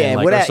know what I'm saying?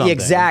 Like, or whatever, something.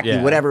 exactly,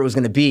 Yeah. whatever it was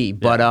going to be.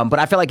 But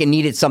I felt like it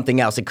needed something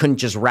else. It couldn't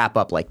just wrap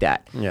up like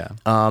that. Yeah.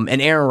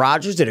 And Aaron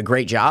Rodgers did a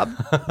great job.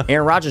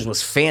 Aaron Rodgers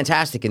was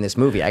fantastic in this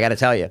movie, I got to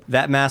tell you.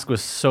 That mask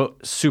was so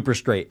super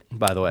straight,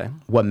 by the way.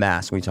 What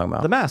mask? What are you talking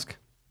about? The mask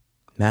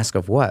Mask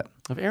of what?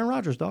 of Aaron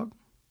Rodgers, dog.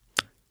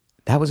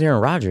 That was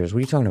Aaron Rodgers. What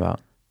are you talking about?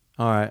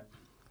 All right.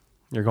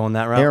 You're going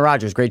that route? Aaron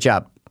Rodgers, great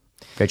job.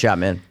 Great job,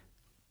 man.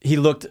 He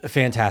looked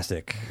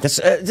fantastic. That's,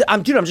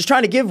 I'm just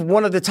trying to give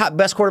one of the top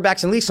best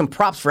quarterbacks in the league some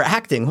props for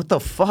acting. What the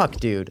fuck,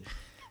 dude?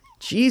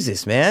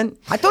 Jesus, man.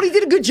 I thought he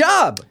did a good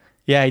job.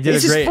 Yeah, he did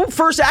It's a great. his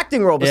first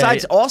acting role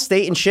besides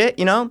Allstate and shit,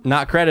 you know?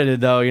 Not credited,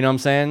 though. You know what I'm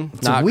saying?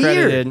 It's Not weird.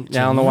 credited. It's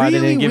I don't know why they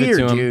really didn't give weird,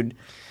 it to him. dude.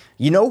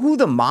 You know who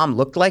the mom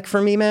looked like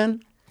for me,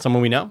 man?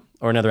 Someone we know?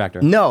 Or another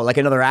actor? No, like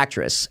another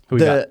actress. Who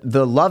we got?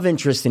 The love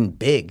interest in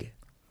Big.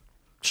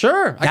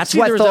 Sure. That's I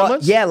what can I see the thought.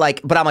 resemblance. Yeah, like,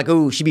 but I'm like,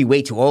 ooh, she'd be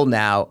way too old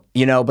now,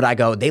 you know. But I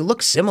go, they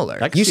look similar.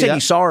 I can You see said that. you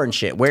saw her and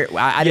shit. Where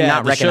I did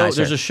not the recognize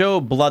show, her. There's a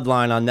show,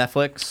 Bloodline, on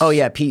Netflix. Oh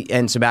yeah, Pete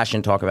and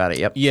Sebastian talk about it.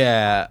 Yep.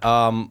 Yeah.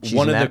 One in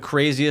of the that.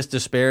 craziest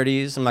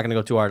disparities. I'm not going to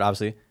go too hard,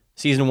 obviously.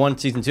 Season 1,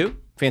 Season 2,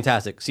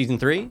 fantastic. Season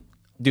 3,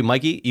 dude,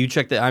 Mikey, you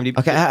check the IMDb.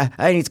 Okay,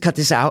 I need to cut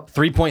this out.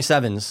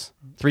 3.7s,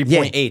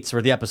 3.8s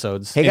for the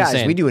episodes. Hey guys,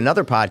 Insane. we do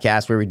another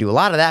podcast where we do a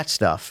lot of that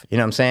stuff. You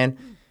know what I'm saying?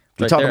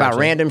 We Right talk there, about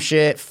actually. random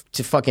shit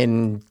to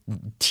fucking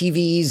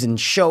TVs and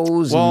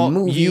shows and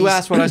movies. You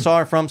asked what I saw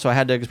her from, so I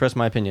had to express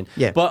my opinion.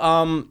 Yeah. But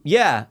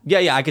yeah.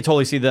 I could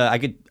totally see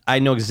I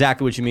know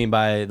exactly what you mean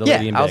by the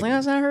lady in I was Big. like,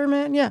 that's not her,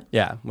 man. Yeah.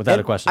 Yeah, without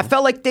a question. I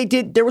felt like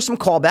there were some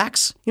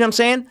callbacks. You know what I'm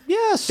saying?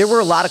 Yes. There were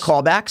a lot of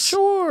callbacks.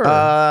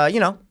 Sure. You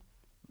know,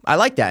 I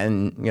like that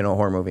in, you know, a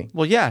horror movie.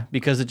 Well, yeah,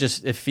 because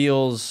it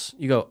feels,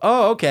 you go,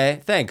 oh,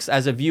 okay, thanks.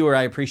 As a viewer,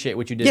 I appreciate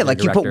what you did. Yeah, as a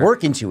like you put director.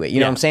 work into it. You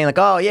know what I'm saying? Like,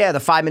 oh, yeah,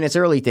 the 5 minutes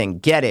early thing.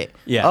 Get it.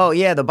 Yeah. Oh,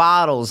 yeah, the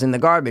bottles in the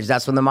garbage.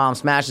 That's when the mom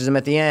smashes them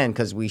at the end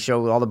because we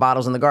show all the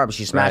bottles in the garbage.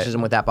 She smashes Right.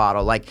 them with that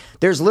bottle. Like,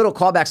 there's little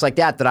callbacks like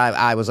that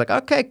I was like,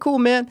 okay, cool,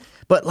 man.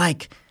 But,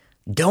 like,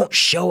 don't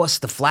show us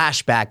the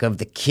flashback of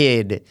the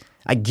kid.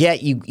 I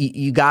get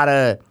you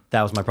gotta,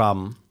 That was my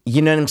problem.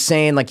 you know what I'm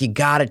saying? Like, you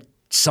gotta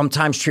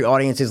sometimes treat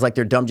audiences like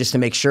they're dumb just to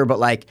make sure. But,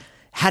 like,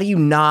 how do you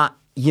not,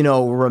 you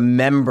know,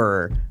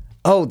 remember,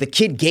 oh, the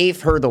kid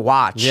gave her the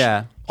watch.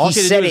 Yeah. All He she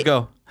had to said do is it.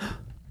 go,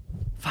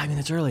 5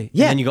 minutes early.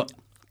 Yeah. And then you go,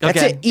 That's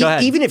okay, it. go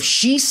ahead. Even if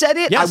she said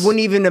it, Yes. I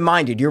wouldn't even have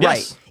minded. You're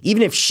Yes. right.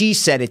 Even if she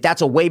said it,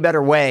 that's a way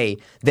better way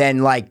than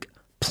like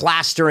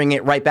plastering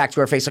it right back to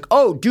her face. Like,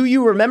 oh, do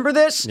you remember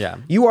this? Yeah.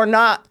 You are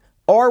not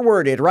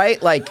R-worded,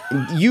 right? Like,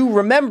 you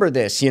remember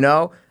this, you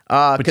know?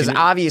 Because you-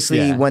 obviously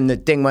yeah. when the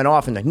thing went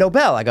off and like, no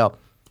bell, I go,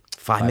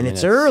 5 minutes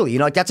minutes. early. You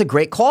know, like that's a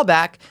great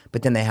callback,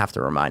 but then they have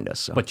to remind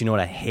us. So. But you know what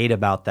I hate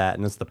about that,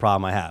 and that's the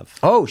problem I have,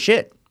 Oh,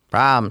 shit.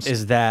 Problems.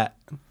 is that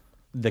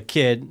the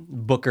kid,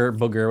 Booker,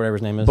 whatever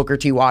his name is, Booker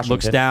T. Washington.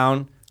 looks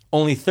down,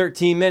 only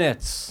 13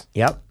 minutes.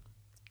 Yep.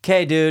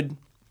 Okay, dude,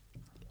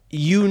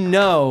 you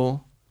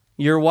know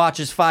your watch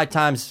is 5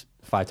 minutes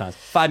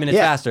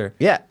Yeah. faster.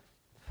 Yeah.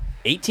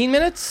 18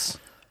 minutes?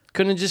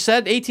 Couldn't have just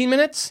said 18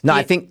 minutes? No,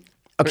 I think,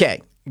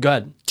 okay. Go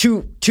ahead.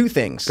 Two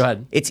things. Go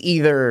ahead. It's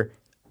either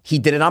he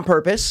did it on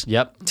purpose.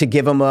 Yep. To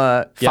give him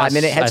a 5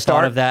 minute Yes, head I start.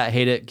 thought of that.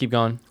 Hate it. Keep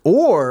going.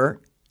 Or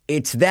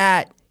it's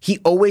that he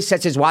always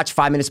sets his watch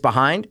 5 minutes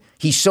behind.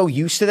 He's so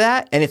used to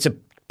that, and it's a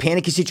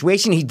panicky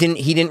situation. He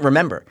didn't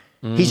remember.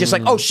 He's just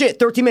like, oh shit,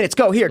 13 minutes.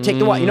 Go here, take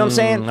the watch. You know what I'm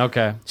saying?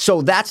 Okay.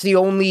 So that's the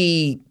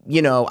only,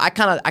 you know, I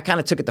kind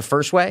of took it the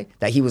first way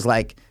that he was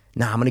like,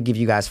 nah, I'm gonna give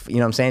you guys, you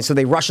know what I'm saying? So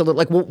they rush a little.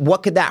 Like, well,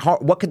 what could that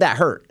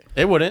hurt?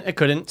 It wouldn't. It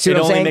couldn't. See It what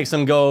I'm only saying? makes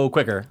them go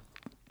quicker.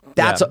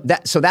 That's Yeah.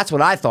 So that's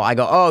what I thought. I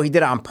go, oh, he did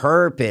it on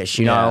purpose.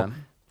 You know, Yeah.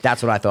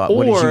 that's what I thought.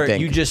 What did Or you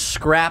think? you just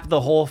scrap the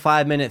whole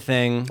 5 minute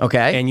thing.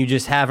 Okay. And you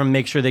just have them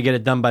make sure they get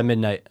it done by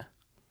midnight.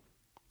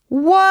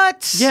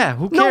 What? Yeah,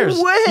 who cares?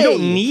 No way. You don't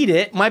need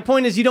it. My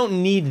point is you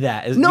don't need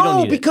that. You don't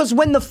No, need because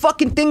when the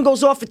fucking thing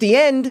goes off at the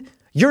end,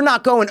 you're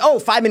not going, oh,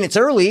 5 minutes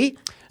early.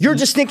 You're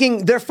just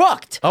thinking they're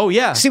fucked. Oh,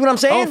 yeah. See what I'm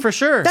saying? Oh, for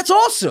sure. That's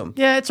awesome.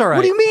 Yeah, it's all right.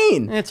 What do you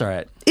mean? It's all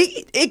right.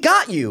 It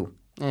got you.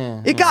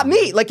 It got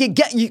me. Like, it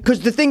get you,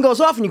 because the thing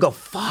goes off and you go,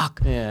 fuck.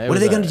 Yeah, what are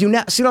they going to do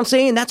now? See what I'm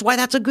saying? That's why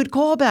that's a good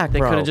callback, They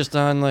bro. could have just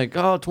done like,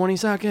 20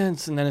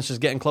 seconds, and then it's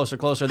just getting closer,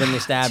 then they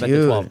stab at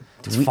Dude, the 12.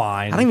 It's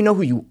fine. I don't even know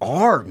who you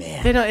are,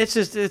 man. They don't, it's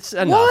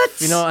enough.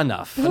 What? You know,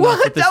 enough.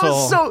 What? With this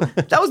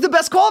That was the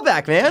best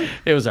callback, man.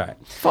 It was all right.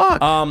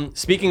 Fuck.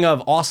 Speaking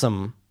of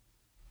awesome,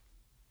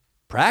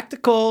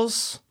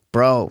 practicals.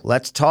 Bro,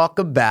 let's talk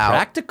about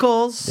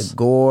Practicals.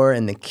 gore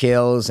and the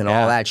kills and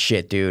Yeah. all that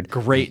shit, dude.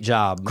 Great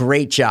job.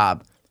 Great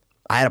job.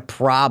 I had a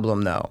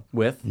problem, though.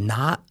 With?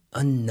 Not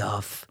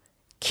enough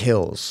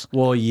kills.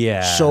 Well,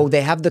 yeah. So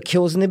they have the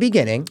kills in the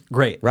beginning.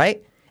 Great.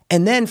 Right?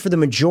 And then for the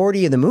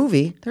majority of the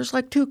movie, there's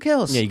like 2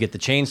 kills. Yeah, you get the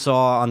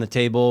chainsaw on the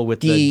table with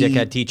the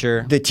dickhead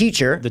teacher. The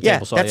teacher. The yeah,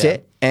 table saw, that's yeah.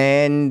 it.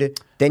 And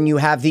then you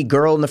have the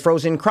girl in the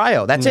frozen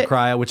cryo. That's the it.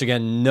 cryo, which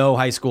again, no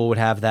high school would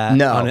have that.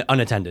 No.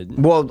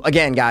 Unattended. Well,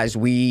 again, guys,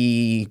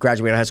 we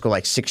graduated high school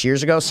like 6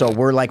 years ago, so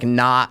we're like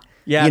not.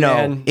 Yeah,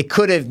 man. They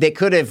could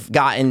have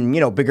gotten,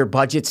 bigger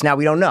budgets. Now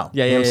we don't know.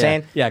 Yeah, you know what I'm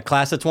saying? Yeah,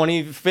 class of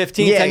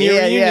 2015, Yeah, 10-year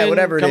yeah, reunion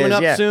whatever it coming is,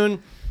 up yeah.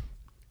 soon.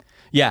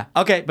 Yeah,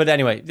 okay, but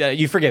anyway,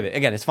 you forgive it.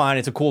 Again, it's fine.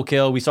 It's a cool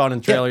kill. We saw it in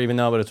the trailer, even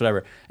though, but it's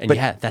whatever. And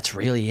yeah, that's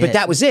really it. But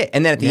that was it.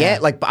 And then at the Yeah.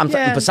 end, like,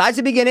 besides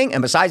the beginning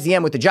and besides the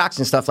end with the jocks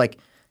and stuff, like,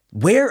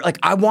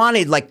 I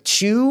wanted like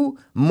 2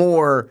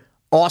 more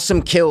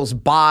awesome kills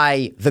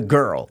by the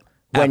girl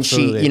when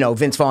Absolutely. she,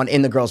 Vince Vaughn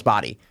in the girl's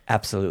body.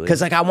 Absolutely. Because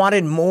like I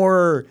wanted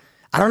more.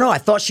 I don't know. I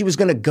thought she was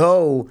gonna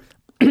go.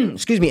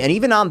 Excuse me. And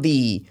even on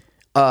the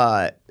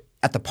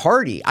at the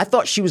party, I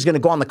thought she was gonna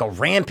go on like a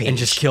rampage and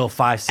just kill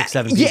 5, 6,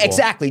 7 people. Yeah,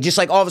 exactly. Just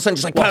like all of a sudden,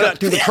 just like walk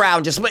through the crowd,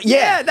 and just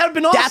yeah, that'd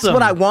been awesome. That's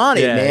what I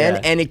wanted, Yeah, man.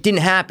 yeah. And it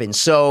didn't happen.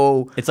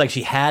 So It's like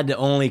she had to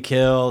only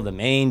kill the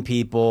main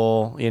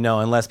people,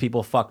 unless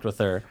people fucked with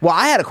her. well,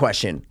 I had a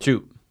question.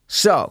 Shoot.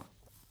 So,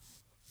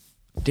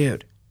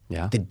 dude,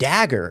 Yeah. the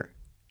dagger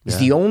is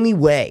the only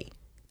way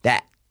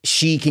that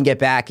she can get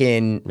back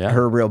in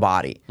her real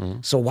body.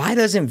 So why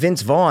doesn't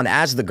Vince Vaughn,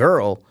 as the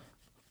girl,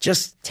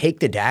 just take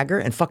the dagger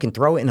and fucking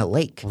throw it in a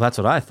lake? Well, that's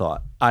what I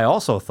thought. I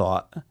also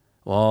thought,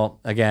 well,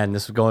 again,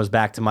 this goes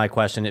back to my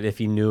question if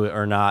he knew it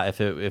or not, if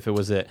it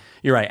was it.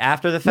 You're right.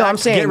 After the fact, No, I'm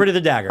saying get rid of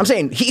the dagger. I'm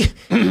saying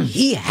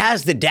he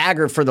has the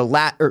dagger for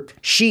or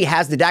she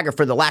has the dagger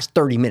for the last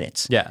 30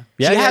 minutes. Yeah.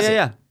 She Yeah, has it.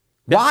 yeah.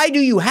 Why do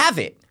you have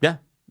it? Yeah,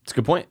 it's a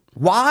good point.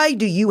 Why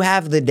do you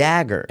have the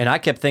dagger? And I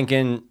kept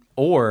thinking,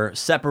 or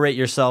separate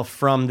yourself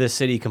from this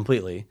city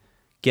completely.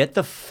 Get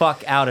the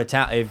fuck out of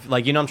town. If,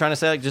 like, you know what I'm trying to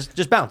say? Like,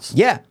 just bounce.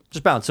 Yeah.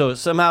 Just bounce. So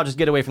somehow just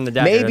get away from the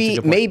dagger. That's a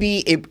good point.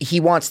 Maybe he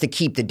wants to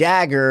keep the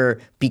dagger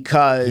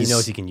because He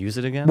knows he can use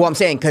it again? Well, I'm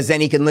saying because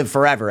then he can live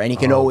forever and he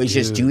can always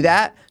just do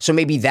that. So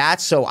maybe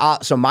that's so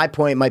my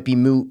point might be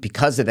moot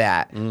because of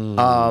that.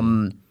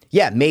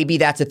 Yeah, maybe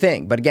that's a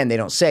thing. But again, they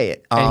don't say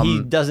it. And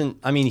he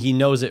doesn't, he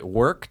knows it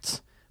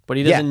worked, but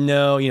he doesn't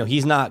know,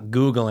 he's not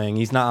Googling.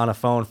 He's not on a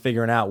phone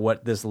figuring out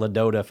what this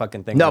Ladota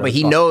fucking thing is. No, but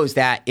he knows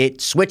that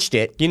it switched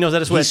it. He knows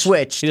that it switched. He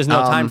switched. He doesn't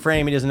know time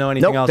frame. He doesn't know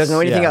anything else. Doesn't know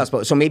anything Yeah. else.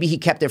 But so maybe he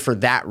kept it for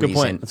that Good reason.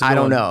 point. That's a good I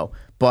don't one. know.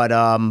 But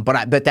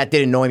that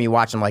did annoy me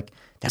watching. I'm like,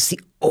 that's the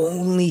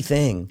only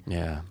thing.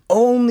 Yeah.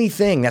 Only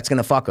thing that's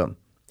gonna fuck him.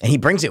 And he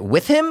brings it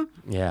with him?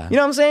 Yeah. You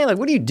know what I'm saying? Like,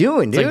 what are you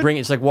doing, dude?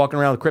 It's like walking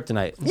around with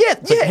kryptonite. Yeah,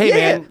 It's like, hey,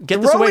 man, get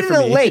this Throw away it from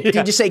in a me. lake, Yeah.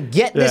 dude. Just say,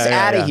 get this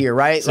out of here,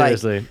 right?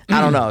 Seriously. Like,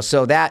 I don't know.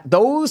 So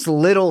those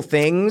little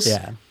things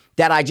Yeah.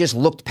 that I just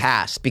looked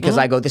past because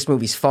I go, this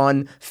movie's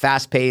fun,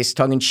 fast-paced,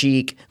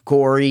 tongue-in-cheek,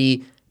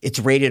 gory. It's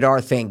rated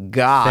R, thank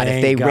God.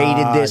 Thank if they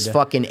rated this God.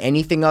 fucking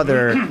anything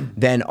other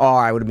than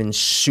R, I would have been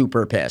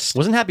super pissed.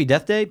 Wasn't Happy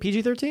Death Day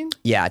PG-13?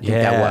 Yeah, I think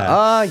that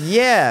was.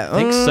 Yeah. I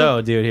think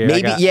so, dude. Here,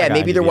 Maybe, I got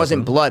maybe there IMDb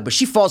wasn't open. blood, but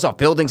she falls off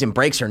buildings and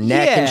breaks her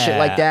neck and shit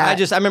like that.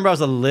 I remember I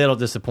was a little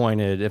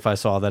disappointed if I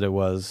saw that it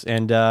was.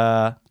 And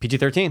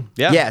PG-13.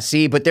 Yeah. Yeah,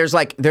 see, but there's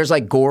like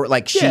gore,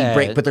 like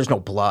Yeah. but there's no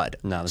blood.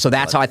 No, there's so no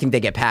that's blood. how I think they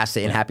get past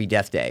it in Happy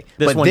Death Day.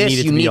 This but one this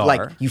needed you to be need R.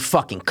 like you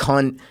fucking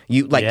cunt.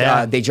 You like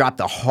Yeah. they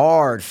dropped a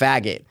hard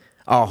faggot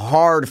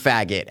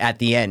at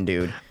the end,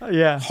 dude.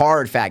 Yeah.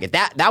 Hard faggot.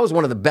 That was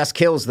one of the best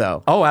kills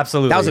though. Oh,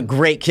 absolutely. That was a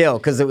great kill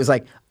because it was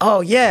like,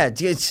 oh yeah,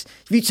 if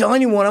you tell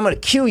anyone, I'm gonna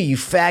kill you, you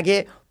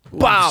faggot.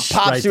 Bow, pops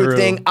Right through a through.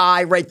 thing,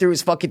 eye right through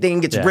his fucking thing,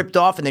 and gets Yeah. ripped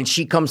off, and then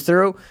she comes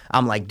through.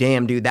 I'm like,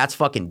 damn, dude, that's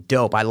fucking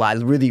dope. I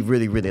really,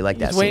 really, really like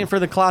that Just scene. waiting for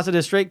the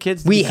closeted straight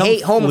kids to We become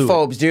hate fluid.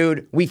 homophobes,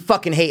 dude. We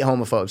fucking hate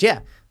homophobes. Yeah.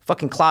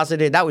 Fucking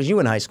closeted. That was you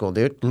in high school,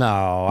 dude.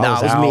 No, No,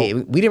 it was out. me.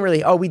 We didn't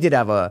really. Oh, we did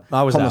have a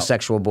I was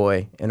homosexual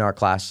boy in our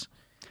class.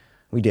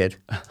 We did.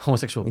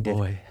 Homosexual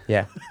boy.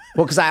 Yeah.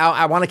 Well, because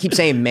I want to keep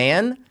saying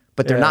man,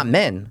 but they're Yeah. not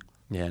men.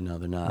 Yeah, no,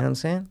 they're not. You know what I'm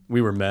saying?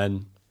 We were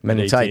men. Men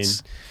in 18.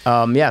 tights.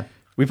 Yeah.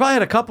 We probably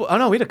had a couple. Oh,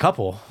 no, we had a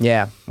couple.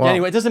 Yeah. Well,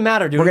 anyway, it doesn't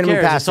matter, dude. we're Who gonna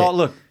move cares? past It's all, it.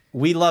 look,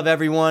 we love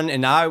everyone.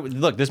 And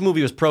look, this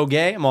movie was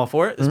pro-gay. I'm all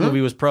for it. This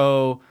movie was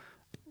pro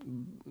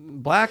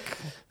black.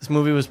 This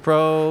movie was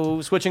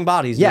pro switching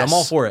bodies. Dude. Yes. I'm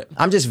all for it.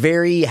 I'm just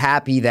very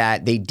happy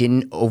that they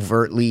didn't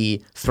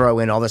overtly throw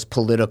in all this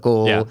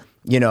political,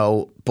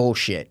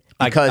 bullshit.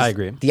 Because I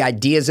agree. The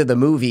ideas of the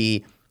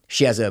movie,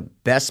 she has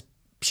best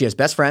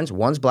friends.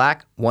 One's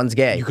black, one's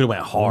gay. You could have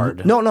went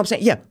hard. No, I'm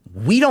saying,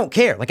 we don't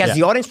care. Like, as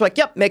the audience, we're like,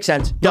 yep, makes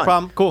sense. Done.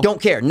 problem. Cool.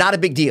 Don't care. Not a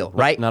big deal,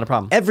 right? Not a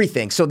problem.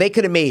 Everything. So they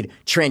could have made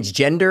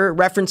transgender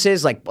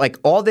references, like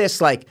all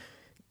this, like,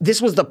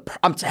 this was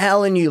I'm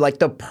telling you, like,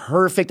 the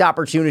perfect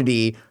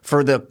opportunity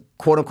for the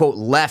quote unquote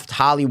left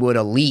Hollywood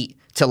elite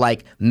to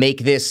like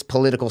make this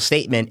political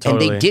statement,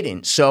 and they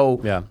didn't.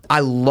 So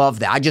I love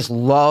that. I just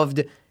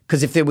loved,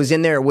 because if it was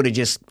in there, it would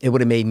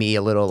have made me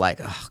a little like,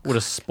 would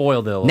have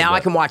spoiled it a little now bit. I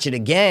can watch it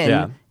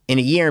again in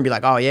a year and be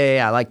like, oh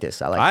yeah, I like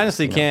this. I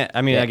honestly can't.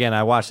 I mean, again,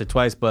 I watched it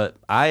twice, but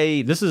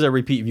this is a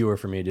repeat viewer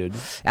for me, dude.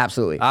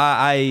 Absolutely.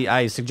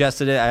 I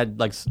suggested it. I had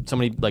like so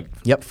many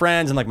like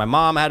friends, and like my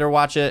mom had her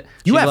watch it.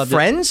 You have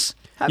friends?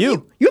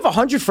 You have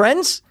 100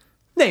 friends?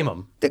 Name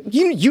them.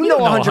 You know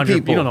 100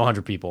 people. You don't know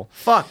 100 people.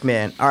 Fuck,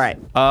 man. All right.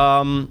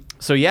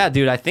 So yeah,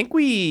 dude, I think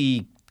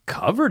we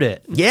covered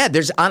it. Yeah,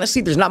 there's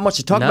not much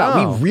to talk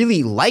about. We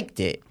really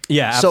liked it.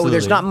 Yeah, absolutely. So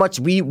there's not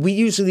much. We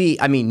usually,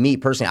 I mean, me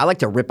personally, I like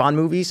to rip on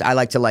movies. I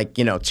like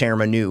to tear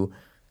them a new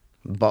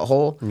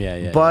butthole.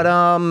 Yeah. But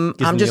I'm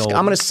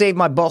gonna save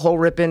my butthole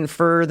ripping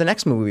for the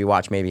next movie we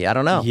watch. Maybe, I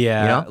don't know.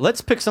 Yeah.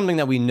 Let's pick something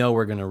that we know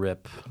we're gonna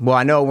rip. Well,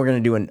 I know we're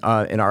gonna do in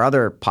our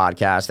other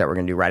podcast that we're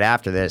gonna do right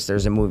after this.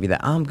 There's a movie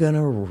that I'm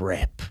gonna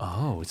rip.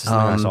 Oh, is this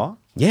something I saw?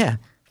 Yeah.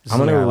 I'm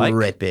something gonna I like?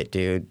 rip it,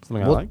 dude.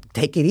 Something I like?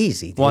 Take it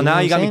easy. Dude. Well, now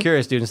you got me saying?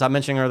 curious, dude, and stop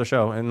mentioning our other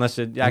show. Unless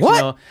it actually,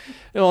 What?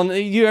 Well,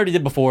 you already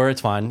did before. It's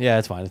fine. Yeah,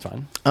 it's fine.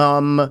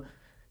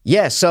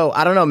 Yeah. So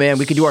I don't know, man.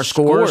 We could do our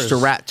scores to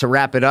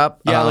wrap it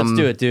up. Yeah, let's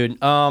do it, dude.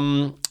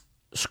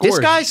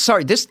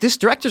 Scores. This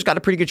director's got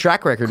a pretty good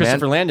track record,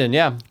 Christopher man. Landon,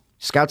 yeah.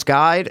 Scout's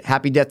Guide,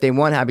 Happy Death Day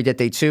 1, Happy Death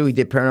Day 2. He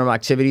did Paranormal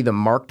Activity, the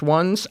marked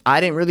ones. I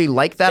didn't really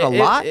like that a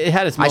lot. It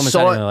had its moments.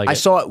 I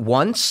saw it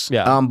once,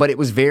 but it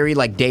was very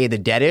like Day of the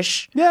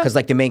Dead-ish. Yeah. Because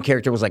like the main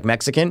character was like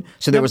Mexican.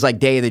 So there was like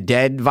Day of the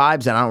Dead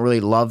vibes, and I don't really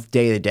love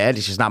Day of the Dead.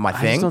 It's just not my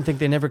thing. I just don't think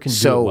they never can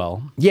do it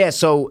well. Yeah,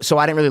 so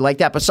I didn't really like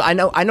that. But I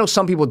know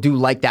some people do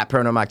like that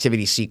Paranormal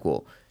Activity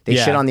sequel. They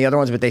shit on the other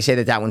ones, but they say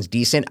that one's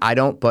decent. I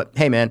don't, but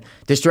hey, man,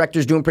 this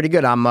director's doing pretty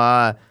good. I'm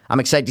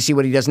excited to see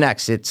what he does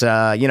next. It's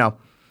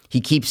he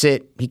keeps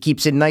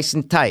it nice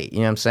and tight. You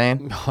know what I'm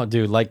saying? Oh,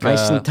 dude, like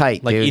nice and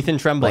tight, like dude. Ethan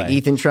Tremblay. Like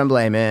Ethan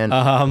Tremblay, man.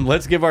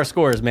 Let's give our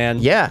scores, man.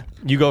 Yeah,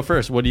 you go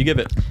first. What do you give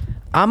it?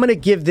 I'm gonna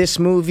give this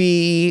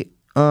movie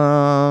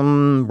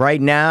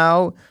right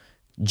now,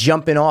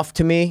 jumping off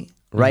to me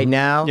right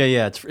now.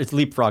 Yeah. It's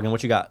leapfrogging.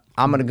 What you got?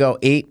 I'm gonna go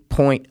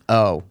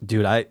 8.0.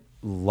 Dude, I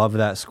love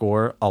that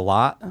score a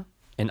lot.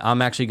 And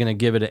I'm actually going to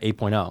give it an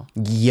 8.0.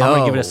 Yo. I'm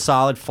going to give it a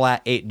solid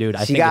flat 8, dude.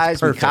 I think guys,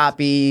 it's perfect. we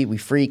copy, we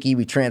freaky,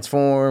 we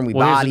transform, we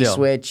body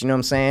switch. You know what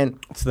I'm saying?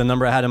 It's the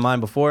number I had in mind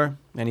before,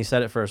 and he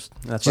said it first.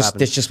 That's what happens.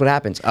 That's just what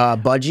happens.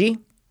 Budgie?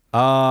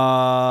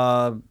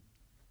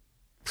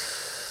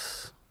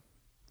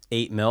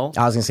 8 mil.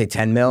 I was going to say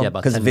 10 mil. Yeah,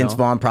 about because 10 Vince mil.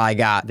 Vaughn probably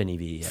got Vinny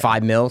V, yeah.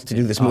 5 mil to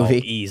do this movie.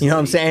 Easily. You know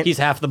what I'm saying? He's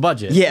half the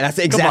budget. Yeah, that's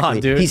exactly. Come on,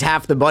 dude. He's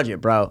half the budget,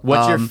 bro.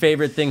 What's your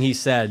favorite thing he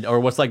said? Or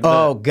what's like the...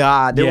 Oh,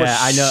 God.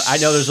 I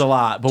know there's a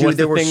lot. But Dude, what's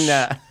the thing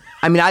that...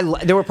 I mean,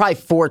 there were probably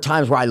 4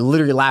 times where I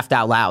literally laughed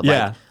out loud.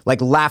 Yeah. Like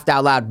laughed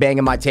out loud,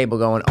 banging my table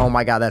going, oh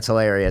my God, that's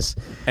hilarious.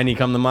 Any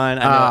come to mind?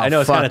 I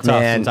know it's kind of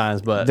tough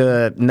sometimes, but...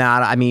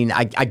 I mean,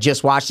 I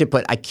just watched it,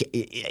 but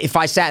if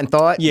I sat and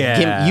thought,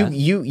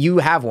 you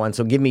have one,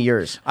 so give me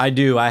yours. I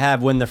do. I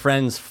have when the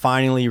friends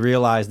finally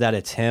realize that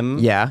it's him.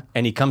 Yeah.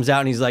 And he comes out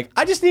and he's like,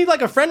 I just need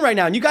like a friend right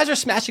now, and you guys are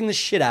smashing the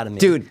shit out of me.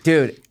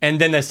 Dude.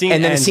 And then the scene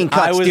ends. The scene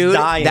cuts, I was dude.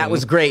 dying. That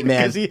was great,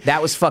 man.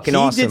 That was fucking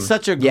awesome. He did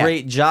such a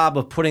great job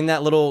of putting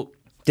that little...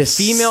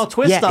 female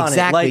twist on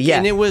exactly, it.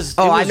 And it was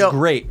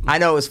great. I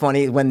know it was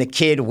funny when the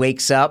kid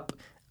wakes up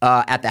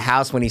at the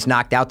house when he's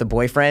knocked out the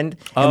boyfriend.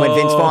 And when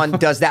Vince Vaughn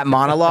does that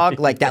monologue,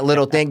 like that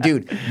little thing,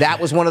 dude, that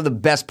was one of the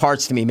best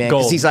parts to me, man.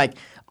 Because he's like,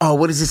 oh,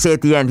 what does it say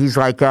at the end? He's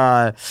like,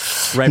 I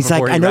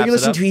know you're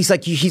listening to. He's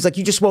like,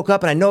 you just woke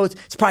up, and I know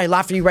it's probably a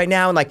lot for you right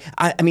now. And like,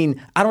 I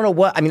mean, I don't know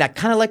what. I mean, I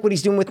kind of like what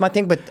he's doing with my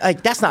thing, but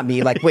like, that's not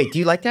me. Like, wait, do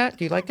you like that?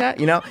 Do you like that?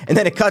 You know? And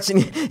then it cuts,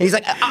 and he's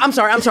like, I'm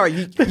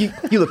sorry.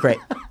 You look great.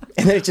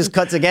 And then it just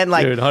cuts again.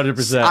 Like, dude,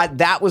 100%.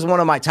 That was one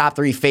of my top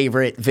 3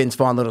 favorite Vince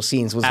Vaughn little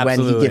scenes. Was when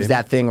he gives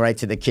that thing right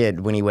to the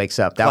kid when he wakes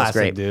up. That was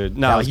great, dude.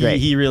 No,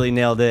 he really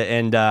nailed it,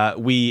 and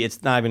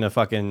it's not even a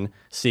fucking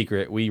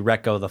secret. We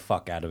reco the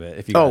fuck out of it.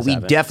 If you guys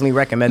haven't. Definitely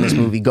recommend this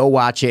movie. Go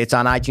watch it. It's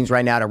on iTunes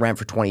right now to rent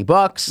for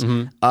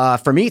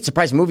 $20. For me, it's a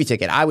price movie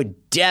ticket. I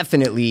would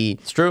definitely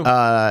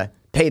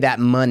pay that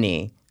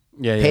money.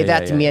 Pay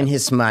that to me and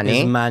his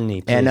money. His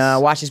money, please.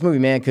 And watch this movie,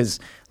 man, because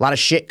a lot of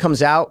shit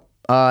comes out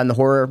in the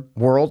horror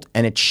world,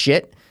 and it's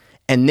shit.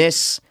 And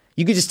this,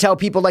 you could just tell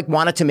people like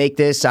wanted to make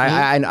this.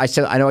 I know I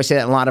say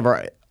that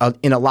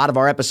in a lot of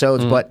our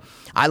episodes, but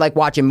I like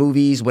watching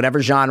movies,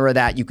 whatever genre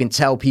that you can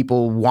tell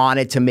people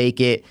wanted to make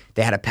it.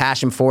 They had a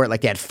passion for it,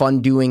 like they had fun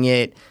doing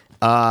it.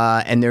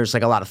 and there's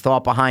like a lot of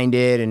thought behind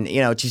it, and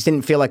it just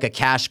didn't feel like a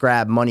cash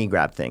grab, money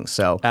grab thing.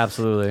 So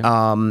Absolutely.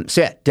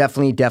 so yeah,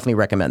 definitely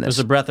recommend It this. was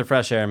a breath of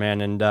fresh air,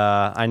 man, and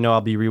I know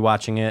I'll be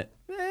rewatching it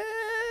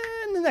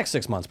in the next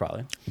 6 months,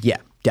 probably. Yeah,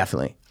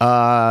 definitely. All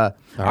right,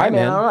 man. I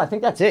don't know. I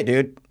think that's it,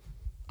 dude.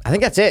 I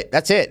think that's it.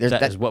 That's it.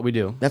 That is what we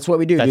do. That's what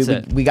we do, That's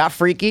dude. it. We got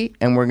freaky,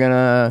 and we're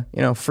gonna,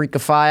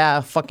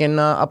 freakify fucking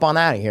up on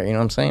out of here. You know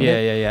what I'm saying? Yeah,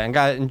 yeah, yeah. And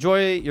guys,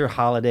 enjoy your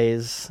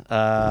holidays,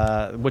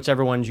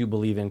 whichever ones you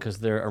believe in, because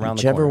they're around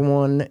Whichever the corner.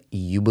 one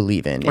you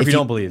believe in. Or if you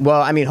don't believe.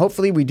 Well, I mean,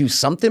 hopefully we do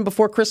something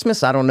before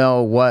Christmas. I don't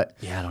know what.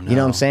 Yeah, I don't You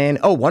know what I'm know. saying?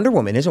 Oh, Wonder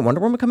Woman. Isn't Wonder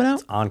Woman coming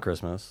out? On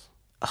Christmas.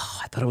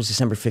 Oh, I thought it was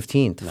December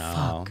 15th.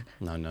 No, Fuck.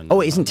 no.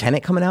 Oh, isn't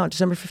Tenet coming out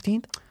December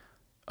 15th?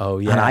 Oh,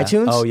 yeah. On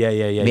iTunes? Oh, yeah.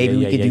 Maybe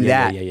we could do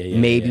that.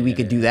 Maybe we yeah,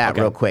 could do yeah. that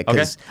real quick.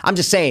 Because I'm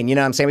just saying, you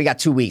know what I'm saying? We got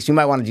 2 weeks. We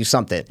might want to do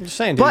something. just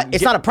saying, dude. But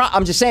it's not a problem.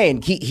 I'm just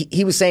saying,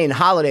 he was saying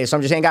holidays. So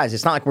I'm just saying, guys,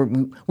 it's not like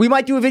we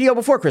might do a video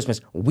before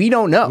Christmas. We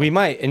don't know. We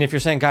might. And if you're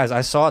saying, guys,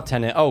 I saw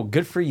Tenet. Oh,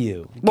 good for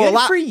you. Well,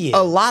 Good for you.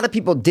 a lot of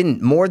people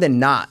didn't, more than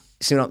not.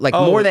 So,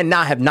 more than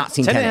not have not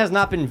seen Tenet Tenet. has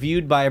not been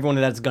viewed by everyone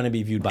that's going to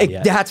be viewed by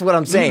yet. That's what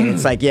I'm saying.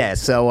 It's like, yeah.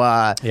 So,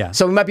 Yeah.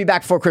 So we might be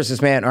back before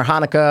Christmas, man, or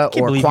Hanukkah, Can't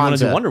or believe you want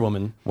to Kwanzaa, do Wonder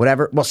Woman.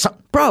 whatever. Well,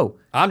 bro,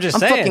 I'm just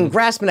I'm saying. fucking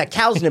grasping at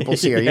cow's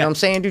nipples here. You know what I'm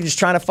saying, dude? Just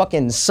trying to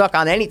fucking suck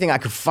on anything I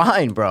could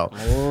find, bro.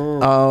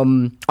 All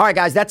right,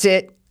 guys, that's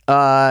it.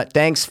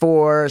 Thanks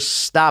for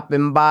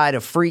stopping by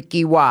to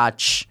Freaky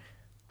Watch.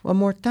 One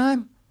more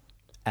time.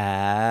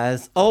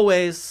 As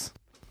always.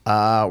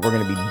 We're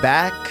gonna be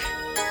back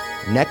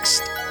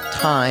next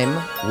time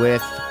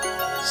with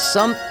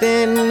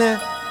something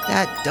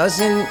that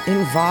doesn't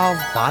involve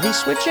body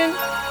switching.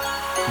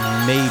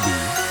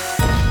 Maybe.